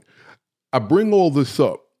point. I bring all this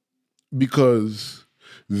up because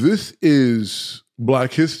this is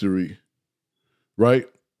black history, right?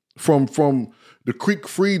 From the Creek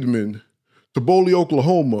Freedmen to Boley,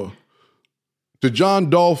 Oklahoma, to John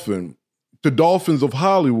Dolphin, to Dolphins of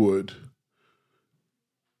Hollywood,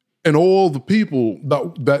 and all the people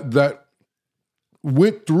that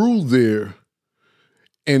went through there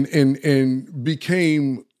and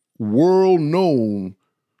became world known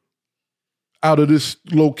out of this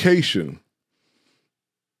location.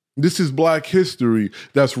 This is Black history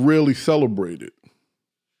that's rarely celebrated.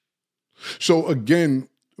 So again,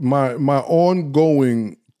 my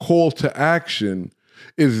ongoing call to action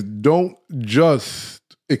is don't just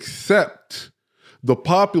accept the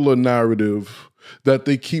popular narrative that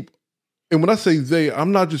they keep. And when I say they,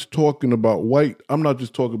 I'm not just talking about white, I'm not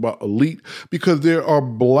just talking about elite, because there are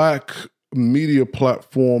Black media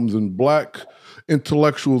platforms and Black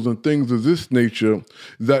intellectuals and things of this nature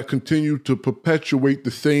that continue to perpetuate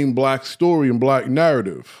the same Black story and Black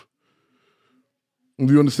narrative.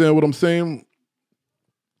 Do you understand what I'm saying?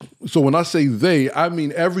 So when I say they, I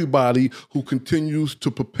mean everybody who continues to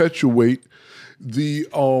perpetuate the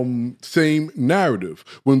same narrative.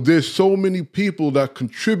 When there's so many people that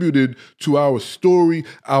contributed to our story,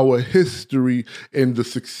 our history, and the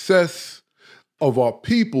success of our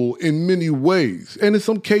people in many ways. And in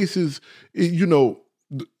some cases,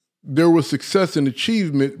 there was success and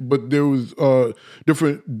achievement, but there was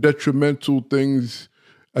different detrimental things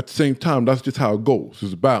at the same time. That's just how it goes.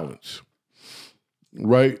 It's a balance,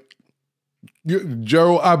 right?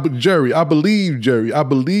 Jerry, I believe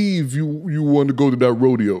you wanted to go to that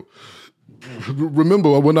rodeo.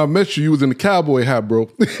 Remember, when I met you, you was in the cowboy hat, bro,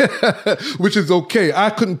 which is okay.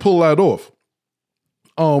 I couldn't pull that off.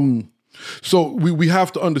 So we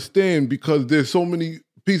have to understand, because there's so many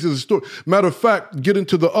pieces of story. Matter of fact, get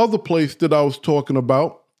into the other place that I was talking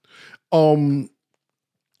about,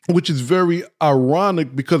 which is very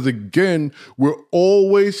ironic, because again, we're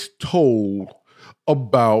always told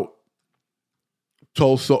about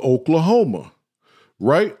Tulsa, Oklahoma,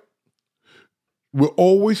 right? We're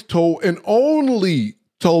always told, and only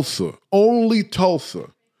Tulsa.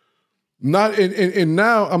 Not and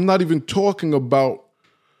now I'm not even talking about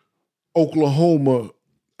Oklahoma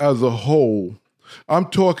as a whole. I'm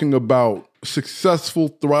talking about successful,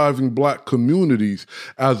 thriving Black communities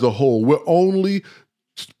as a whole. We're only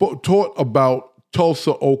taught about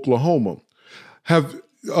Tulsa, Oklahoma. I'm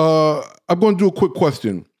going to do a quick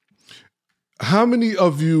question. How many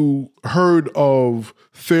of you heard of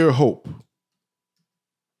Fairhope?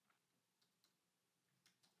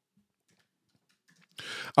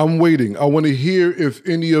 I'm waiting. I want to hear if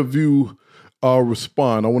any of you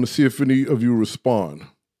respond. I want to see if any of you respond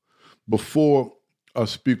before I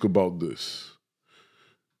speak about this.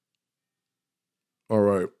 All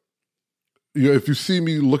right. Yeah, if you see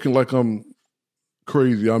me looking like I'm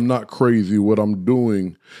crazy, I'm not crazy. What I'm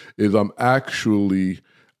doing is I'm actually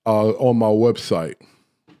on my website.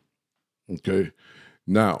 Okay.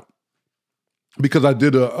 Now, because I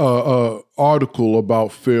did a article about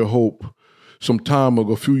Fairhope some time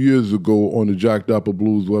ago, a few years ago, on the Jack Dapper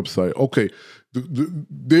Blues website. Okay,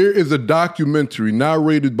 there is a documentary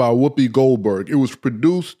narrated by Whoopi Goldberg. It was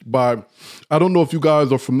produced by, I don't know if you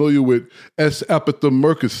guys are familiar with S. Epitha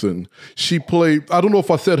Murkison. She played, I don't know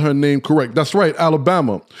if I said her name correct. That's right,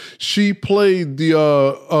 Alabama. She played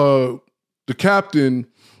the captain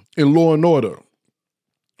in Law and Order.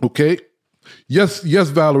 Okay? Yes,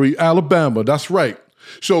 Valerie, Alabama, that's right.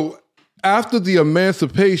 So after the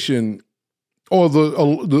emancipation, or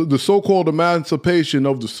the so-called emancipation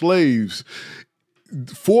of the slaves,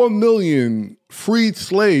 4 million freed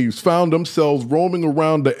slaves found themselves roaming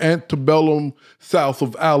around the antebellum South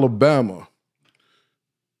of Alabama.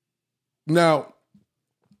 Now,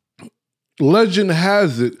 legend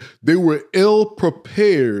has it they were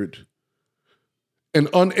ill-prepared and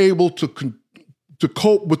unable to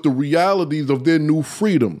cope with the realities of their new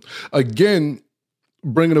freedom. Again,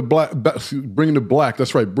 bringing it black.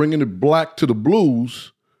 That's right, bringing it black to the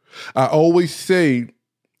blues. I always say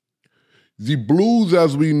the blues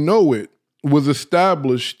as we know it was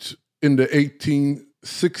established in the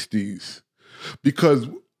 1860s because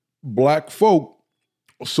Black folk,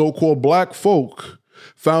 so-called Black folk,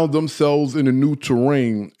 found themselves in a new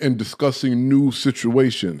terrain and discussing new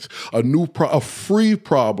situations, a free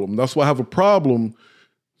problem. That's why I have a problem,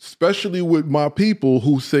 especially with my people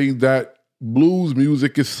who say that blues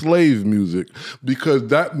music is slave music, because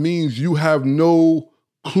that means you have no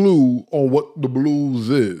clue on what the blues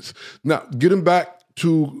is. Now, getting back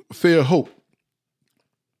to Fairhope,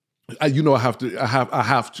 I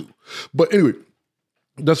have to. But anyway,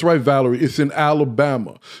 that's right, Valerie. It's in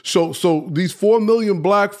Alabama. So these 4 million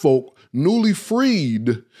Black folk, newly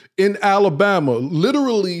freed in Alabama,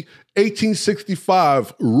 literally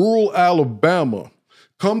 1865, rural Alabama,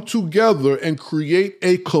 come together and create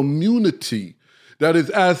a community that is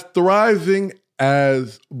as thriving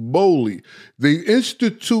as Boley. They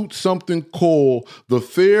institute something called the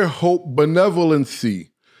Fair Hope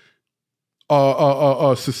Benevolency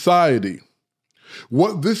Society.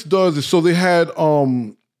 What this does is, so they had,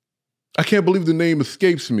 I can't believe the name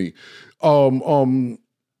escapes me. You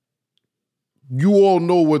all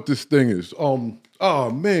know what this thing is. Oh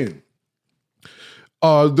man.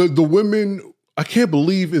 The women, I can't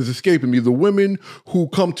believe is escaping me. The women who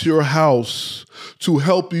come to your house to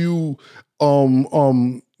help you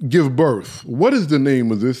give birth. What is the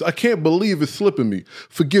name of this? I can't believe it's slipping me.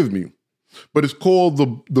 Forgive me. But it's called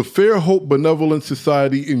the Fair Hope Benevolent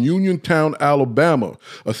Society in Uniontown, Alabama,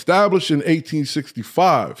 established in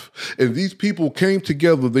 1865. And these people came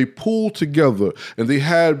together, they pooled together, and they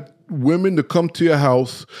had women to come to your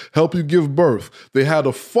house, help you give birth. They had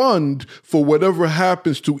a fund for whatever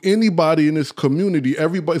happens to anybody in this community.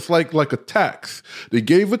 Everybody, it's like a tax. They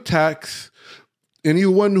gave a tax.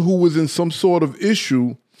 Anyone who was in some sort of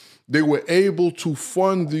issue, they were able to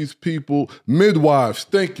fund these people. Midwives,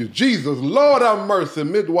 thank you. Jesus, Lord have mercy.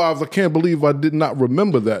 Midwives, I can't believe I did not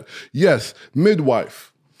remember that. Yes,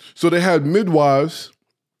 midwife. So they had midwives.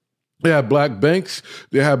 They had black banks,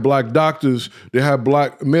 they had black doctors, they had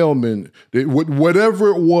black mailmen. Whatever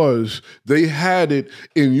it was, they had it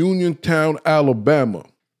in Uniontown, Alabama.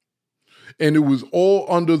 And it was all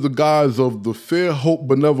under the guise of the Fair Hope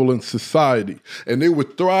Benevolent Society. And they were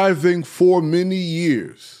thriving for many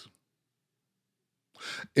years.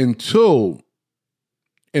 Until,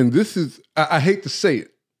 and this is, I hate to say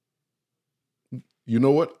it. You know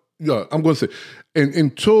what? Yeah, I'm going to say, and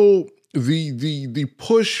until the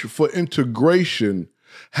push for integration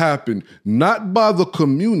happened, not by the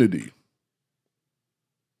community,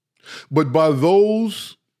 but by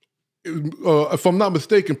those, if I'm not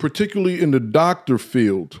mistaken, particularly in the doctor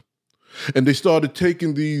field. And they started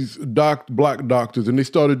taking these black doctors, and they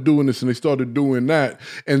started doing this and they started doing that.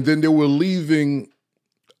 And then they were leaving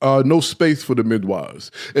no space for the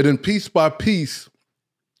midwives. And then piece by piece,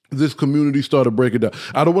 this community started breaking down.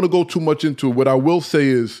 I don't want to go too much into it. What I will say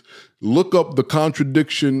is look up The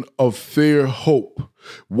Contradiction of Fair Hope.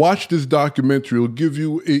 Watch this documentary. It'll give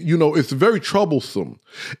you, it's very troublesome.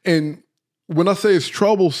 And when I say it's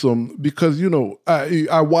troublesome, because,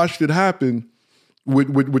 I watched it happen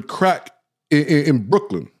with crack in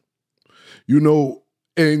Brooklyn,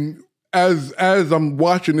 and as I'm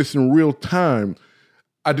watching this in real time,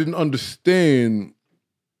 I didn't understand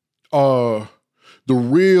the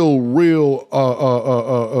real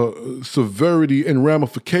severity and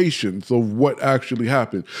ramifications of what actually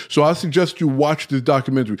happened. So I suggest you watch this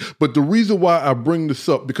documentary. But the reason why I bring this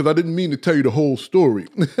up, because I didn't mean to tell you the whole story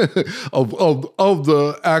of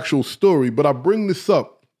the actual story, but I bring this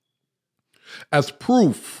up as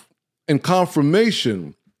proof and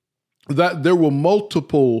confirmation that there were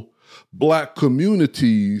multiple black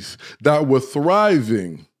communities that were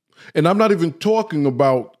thriving. And I'm not even talking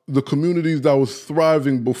about the communities that was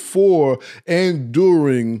thriving before and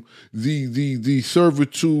during the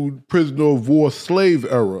servitude, prisoner of war, slave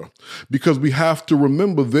era. Because we have to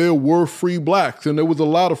remember there were free blacks, and there was a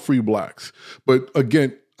lot of free blacks. But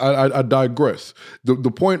again, I digress.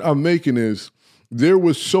 The point I'm making is there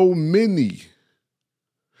were so many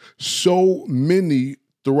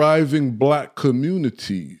thriving black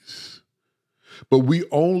communities, but we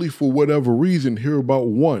only, for whatever reason, hear about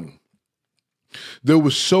one. There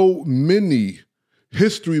were so many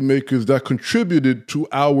history makers that contributed to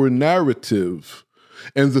our narrative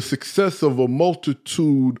and the success of a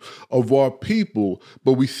multitude of our people,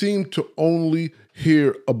 but we seem to only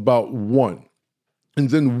hear about one. And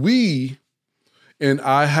then we, and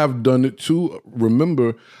I have done it too,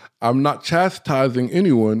 remember, I'm not chastising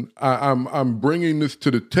anyone. I'm bringing this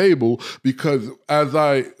to the table because as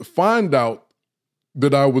I find out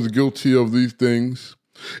that I was guilty of these things,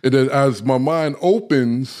 and then as my mind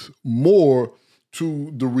opens more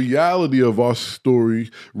to the reality of our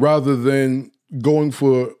story, rather than going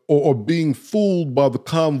for or being fooled by the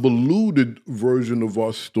convoluted version of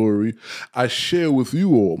our story, I share with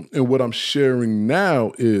you all. And what I'm sharing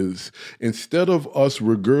now is, instead of us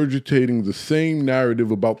regurgitating the same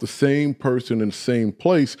narrative about the same person in the same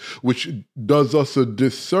place, which does us a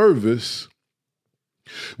disservice,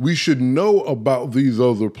 we should know about these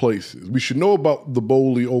other places. We should know about the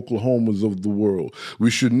Boley, Oklahomas of the world.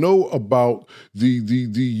 We should know about the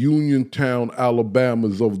Uniontown,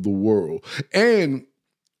 Alabamas of the world, and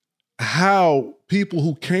how people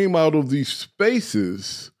who came out of these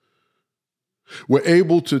spaces were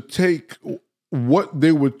able to take what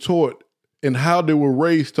they were taught and how they were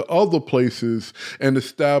raised to other places and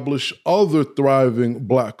establish other thriving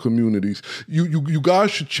black communities. You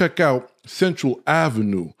guys should check out Central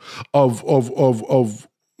Avenue of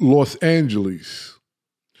Los Angeles.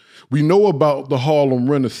 We know about the Harlem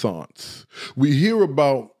Renaissance. We hear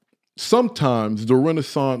about sometimes the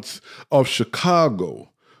Renaissance of Chicago,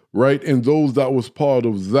 right? And those that was part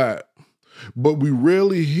of that. But we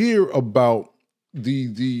rarely hear about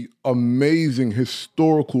the amazing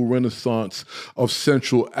historical renaissance of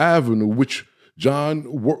Central Avenue, which John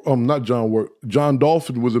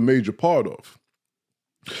Dolphin was a major part of.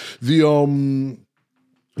 The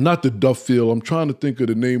not the Duffield. I'm trying to think of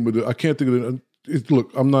the name of I can't think of it.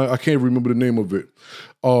 I can't remember the name of it.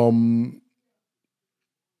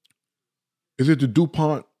 Is it the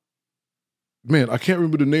DuPont? Man, I can't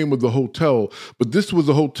remember the name of the hotel, but this was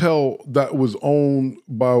a hotel that was owned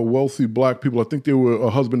by wealthy black people. I think they were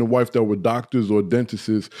a husband and wife that were doctors or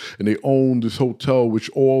dentists, and they owned this hotel,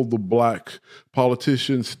 which all the black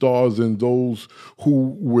politicians, stars, and those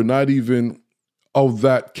who were not even of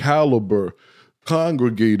that caliber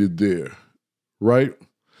congregated there, right?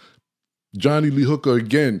 Johnny Lee Hooker,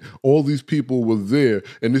 again, all these people were there.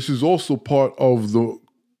 And this is also part of the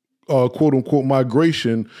quote-unquote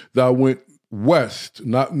migration that went west,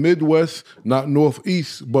 not Midwest, not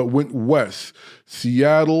Northeast, but went west.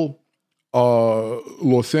 Seattle,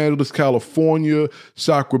 Los Angeles, California,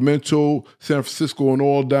 Sacramento, San Francisco, and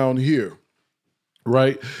all down here,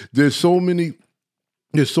 right? There's so many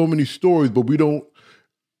stories, but we don't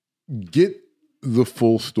get the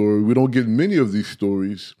full story. We don't get many of these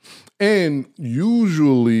stories. And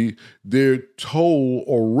usually they're told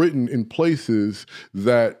or written in places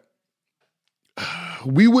that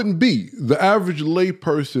we wouldn't be. The average lay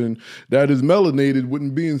person that is melanated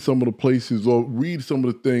wouldn't be in some of the places or read some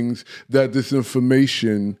of the things that this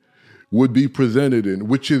information would be presented in,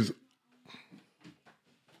 which is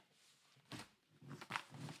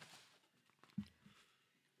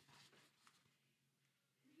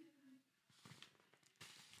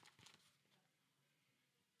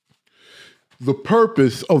the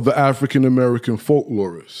purpose of the African American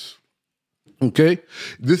folklorist. Okay?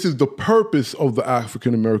 This is the purpose of the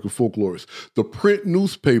African American folklorist. The print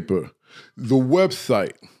newspaper, the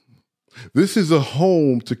website. This is a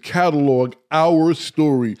home to catalog our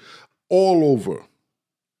story all over.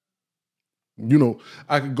 You know,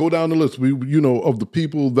 I could go down the list, of the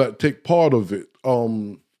people that take part of it.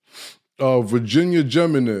 Virginia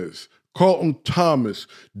Jimenez, Carlton Thomas,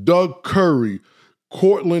 Doug Curry,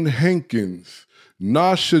 Cortland Hankins,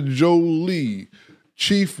 Nasha Jolie,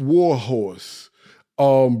 Chief Warhorse.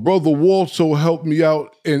 Brother Walto helped me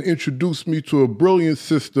out and introduced me to a brilliant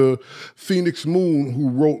sister, Phoenix Moon, who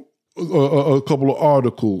wrote a couple of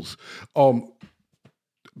articles.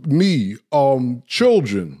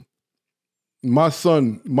 Children, my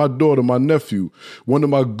son, my daughter, my nephew, one of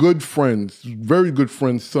my good friends, very good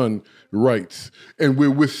friend's son writes. And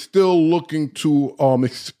we're still looking to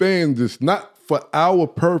expand this, not for our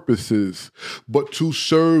purposes, but to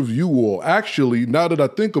serve you all. Actually, now that I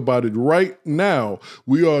think about it, right now,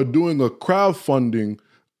 we are doing a crowdfunding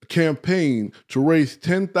campaign to raise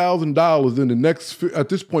 $10,000 in the next, at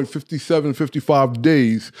this point, 57, 55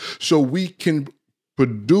 days, so we can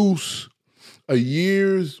produce a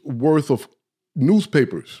year's worth of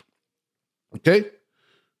newspapers, okay?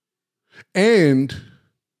 And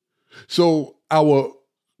so our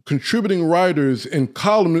contributing writers and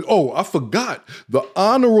columnists. Oh, I forgot. The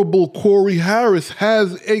Honorable Corey Harris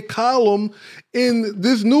has a column in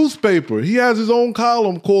this newspaper. He has his own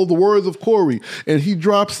column called The Words of Corey, and he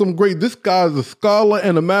drops some great. This guy's a scholar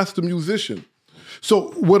and a master musician. So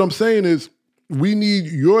what I'm saying is we need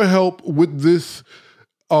your help with this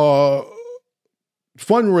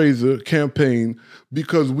fundraiser campaign,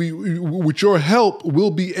 because with your help, we'll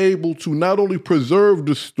be able to not only preserve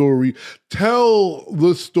the story, tell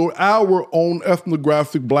the story, our own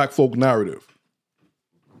ethnographic Black folk narrative.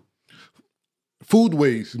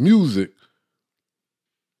 Foodways, music,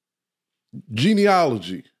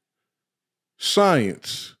 genealogy,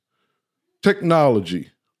 science, technology,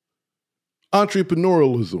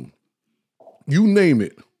 entrepreneurialism, you name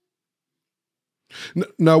it.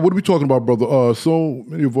 Now, what are we talking about, brother? So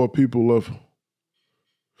many of our people love.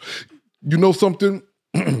 You know something?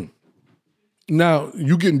 Now,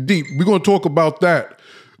 you getting deep. We're going to talk about that.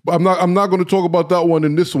 But I'm not going to talk about that one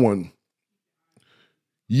in this one.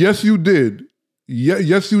 Yes, you did.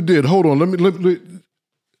 Yes, you did. Hold on.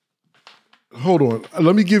 Hold on.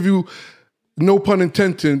 Let me give you, no pun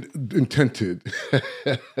intended.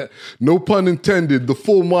 No pun intended, the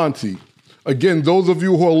full Monty. Again, those of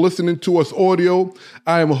you who are listening to us audio,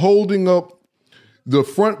 I am holding up the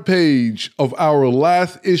front page of our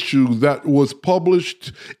last issue that was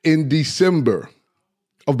published in December.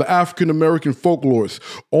 of the African American folklorists.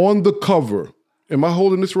 On the cover, am I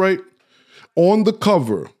holding this right? On the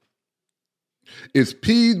cover is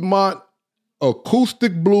Piedmont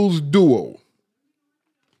Acoustic Blues Duo,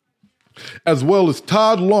 as well as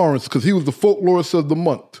Todd Lawrence, because he was the folklorist of the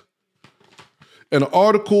month. An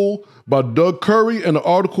article by Doug Curry and an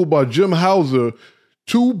article by Jim Hauser,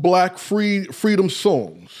 two Black freedom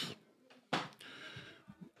songs.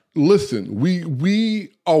 Listen,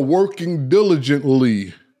 we are working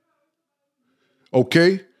diligently,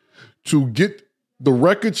 okay, to get the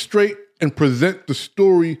record straight and present the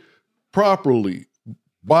story properly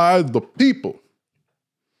by the people.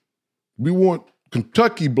 We want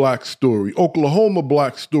Kentucky Black story, Oklahoma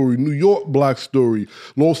Black story, New York Black story,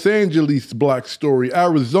 Los Angeles Black story,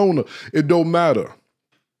 Arizona. It don't matter.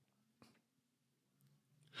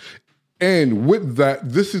 And with that,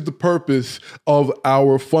 this is the purpose of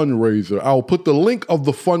our fundraiser. I'll put the link of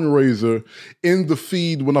the fundraiser in the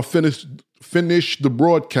feed when I finish the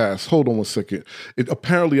broadcast. Hold on one second.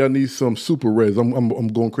 Apparently I need some super res. I'm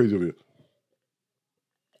going crazy over here.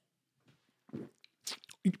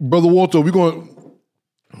 Brother Walter, we're going.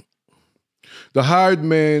 They hired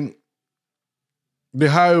man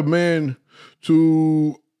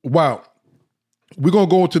to, wow. We're going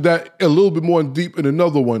to go into that a little bit more in deep in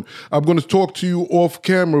another one. I'm going to talk to you off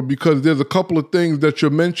camera because there's a couple of things that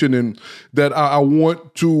you're mentioning that I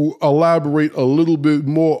want to elaborate a little bit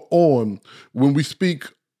more on when we speak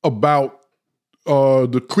about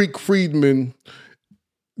the Creek Freedman,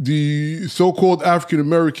 the so-called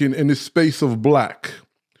African-American in this space of Black.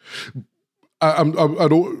 I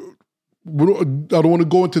don't want to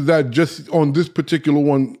go into that just on this particular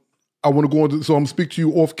one. I want to go into, so I'm going to speak to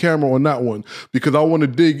you off camera on that one because I want to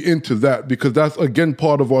dig into that because that's, again,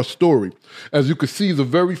 part of our story. As you can see, the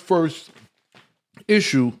very first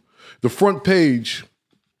issue, the front page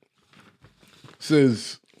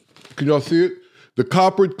says, can y'all see it? The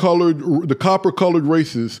copper-colored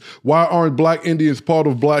races, why aren't Black Indians part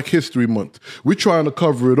of Black History Month? We're trying to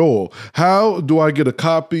cover it all. How do I get a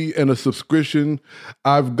copy and a subscription?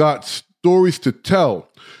 I've got stories to tell.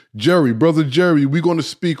 Brother Jerry, we're going to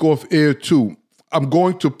speak off air too. I'm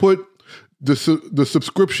going to put the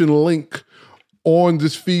subscription link on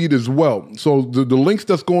this feed as well. So the links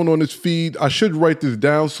that's going on this feed, I should write this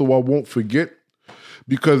down so I won't forget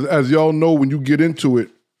because as y'all know, when you get into it,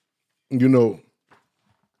 when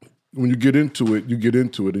you get into it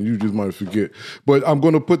and you just might forget. But I'm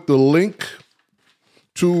going to put the link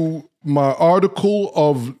to my article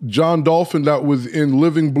of John Dolphin that was in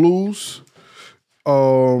Living Blues.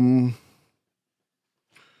 I'm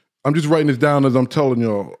just writing this down as I'm telling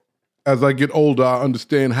y'all. As I get older, I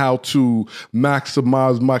understand how to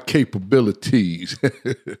maximize my capabilities.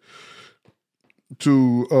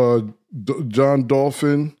 To John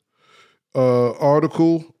Dolphin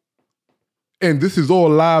article. And this is all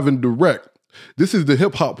live and direct. This is the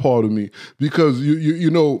hip hop part of me because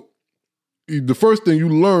you know, the first thing you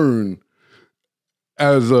learn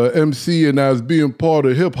as a MC and as being part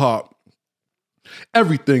of hip hop,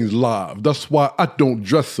 everything's live. That's why I don't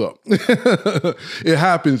dress up. It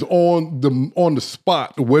happens on the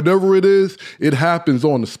spot. Whatever it is, it happens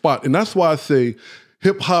on the spot. And that's why I say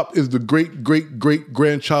hip hop is the great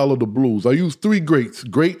grandchild of the blues. I use three greats,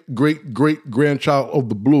 great grandchild of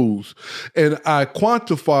the blues. And I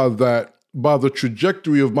quantify that by the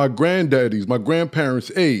trajectory of my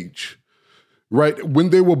grandparents' age, right? When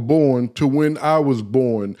they were born to when I was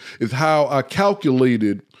born is how I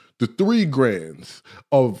calculated the three grands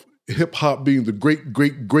of hip hop being the great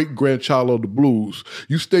grandchild of the blues.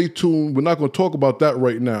 You stay tuned. We're not going to talk about that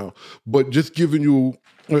right now, but just giving you,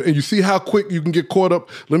 and you see how quick you can get caught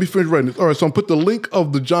up. Let me finish writing this. All right, so I'm put the link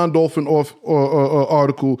of the John Dolphin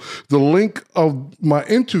article, the link of my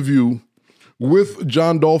interview with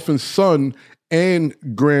John Dolphin's son and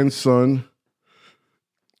grandson,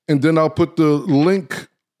 and then I'll put the link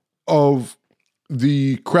of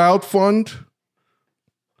the crowdfund.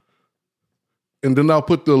 And then I'll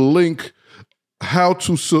put the link how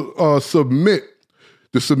to submit,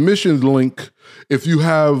 the submissions link, if you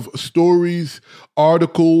have stories,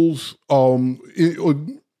 articles,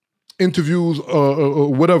 interviews,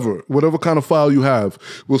 whatever kind of file you have,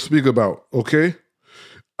 we'll speak about, okay?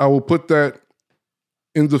 I will put that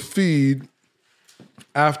in the feed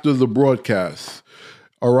after the broadcast,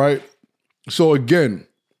 all right? So again,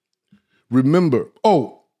 remember,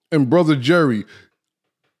 and Brother Jerry,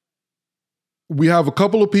 we have a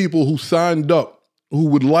couple of people who signed up who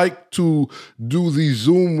would like to do the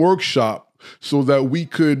Zoom workshop so that we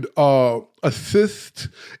could assist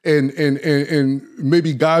and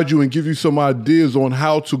maybe guide you and give you some ideas on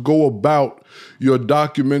how to go about your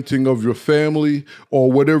documenting of your family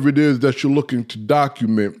or whatever it is that you're looking to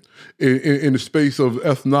document in the space of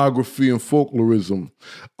ethnography and folklorism.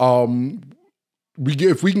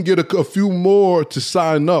 If we can get a few more to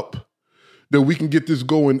sign up, then we can get this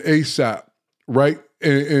going ASAP, right?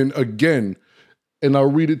 And again, and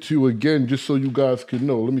I'll read it to you again just so you guys can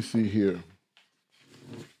know. Let me see here.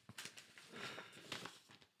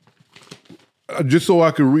 Just so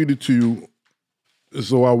I can read it to you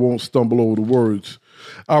so I won't stumble over the words.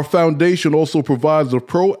 Our foundation also provides a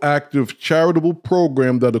proactive charitable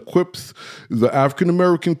program that equips the African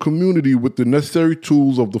American community with the necessary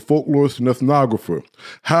tools of the folklorist and ethnographer,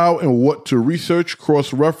 how and what to research,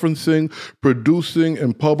 cross-referencing, producing,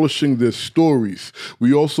 and publishing their stories.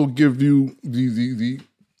 We also give you the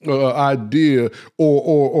idea,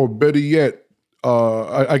 or better yet,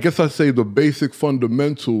 I guess I say the basic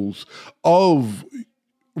fundamentals of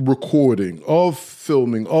recording, of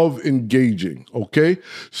filming, of engaging, okay?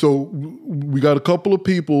 So we got a couple of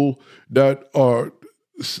people that are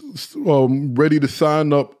ready to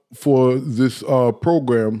sign up for this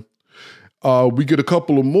program. We get a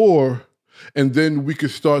couple of more, and then we can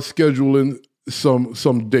start scheduling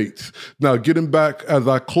some dates. Now, getting back as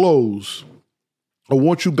I close, I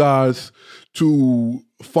want you guys to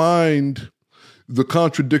find The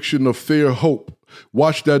Contradiction of Fair Hope.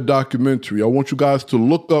 Watch that documentary. I want you guys to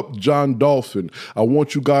look up John Dolphin. I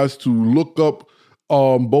want you guys to look up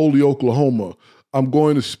Boley, Oklahoma. I'm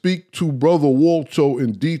going to speak to Brother Walto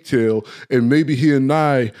in detail, and maybe he and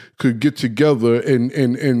I could get together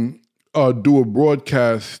and do a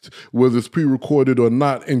broadcast, whether it's pre-recorded or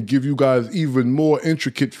not, and give you guys even more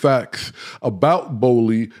intricate facts about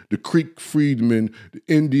Boley, the Creek freedmen, the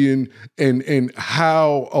Indian, and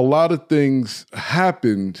how a lot of things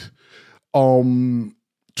happened to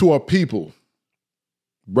our people,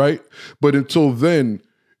 right? But until then,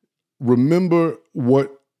 remember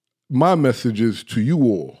what my message is to you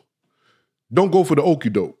all. Don't go for the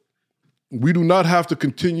okie doke. We do not have to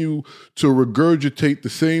continue to regurgitate the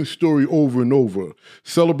same story over and over,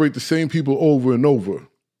 celebrate the same people over and over.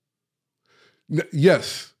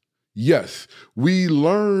 Yes, we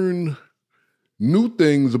learn new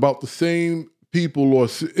things about the same people or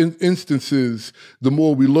instances the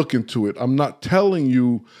more we look into it. I'm not telling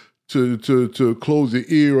you to close your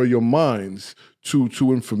ear or your minds to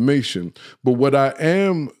information, but what I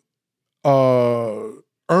am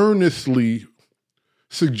earnestly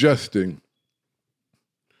suggesting,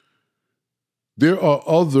 there are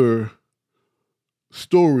other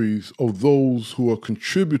stories of those who are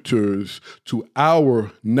contributors to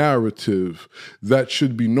our narrative that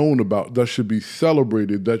should be known about, that should be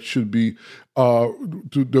celebrated, that should be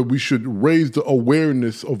that we should raise the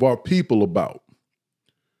awareness of our people about.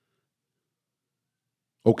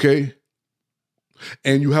 Okay?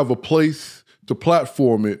 And you have a place to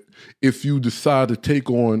platform it if you decide to take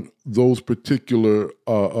on those particular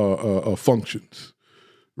functions,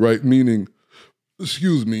 right? Meaning,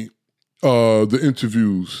 the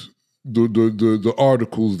interviews, the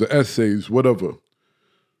articles, the essays, whatever.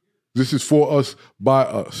 This is for us, by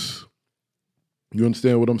us. You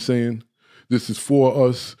understand what I'm saying? This is for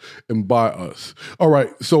us and by us. All right,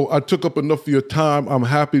 so I took up enough of your time. I'm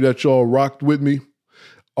happy that y'all rocked with me.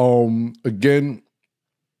 Again,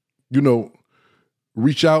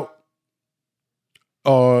 reach out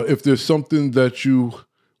if there's something that you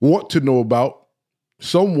want to know about,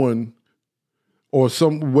 someone or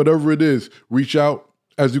whatever it is, reach out.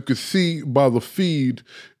 As you can see by the feed,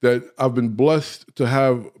 that I've been blessed to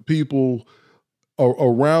have people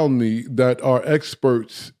around me that are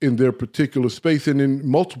experts in their particular space and in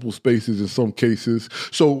multiple spaces in some cases.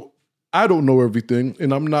 So I don't know everything,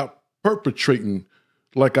 and I'm not perpetrating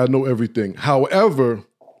like I know everything. However,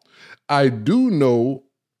 I do know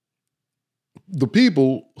the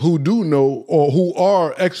people who do know or who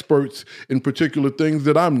are experts in particular things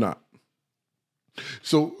that I'm not.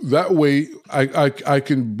 So that way I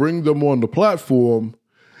can bring them on the platform,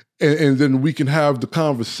 and then we can have the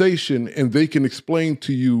conversation and they can explain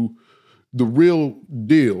to you the real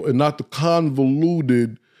deal and not the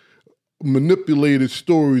convoluted, manipulated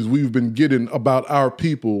stories we've been getting about our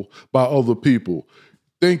people by other people.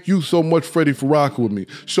 Thank you so much, Freddie, for rocking with me.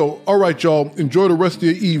 So, all right, y'all, enjoy the rest of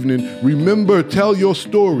your evening. Remember, tell your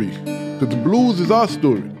story, because the blues is our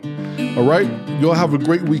story. All right? Y'all have a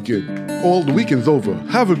great weekend. All the weekend's over.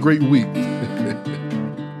 Have a great week.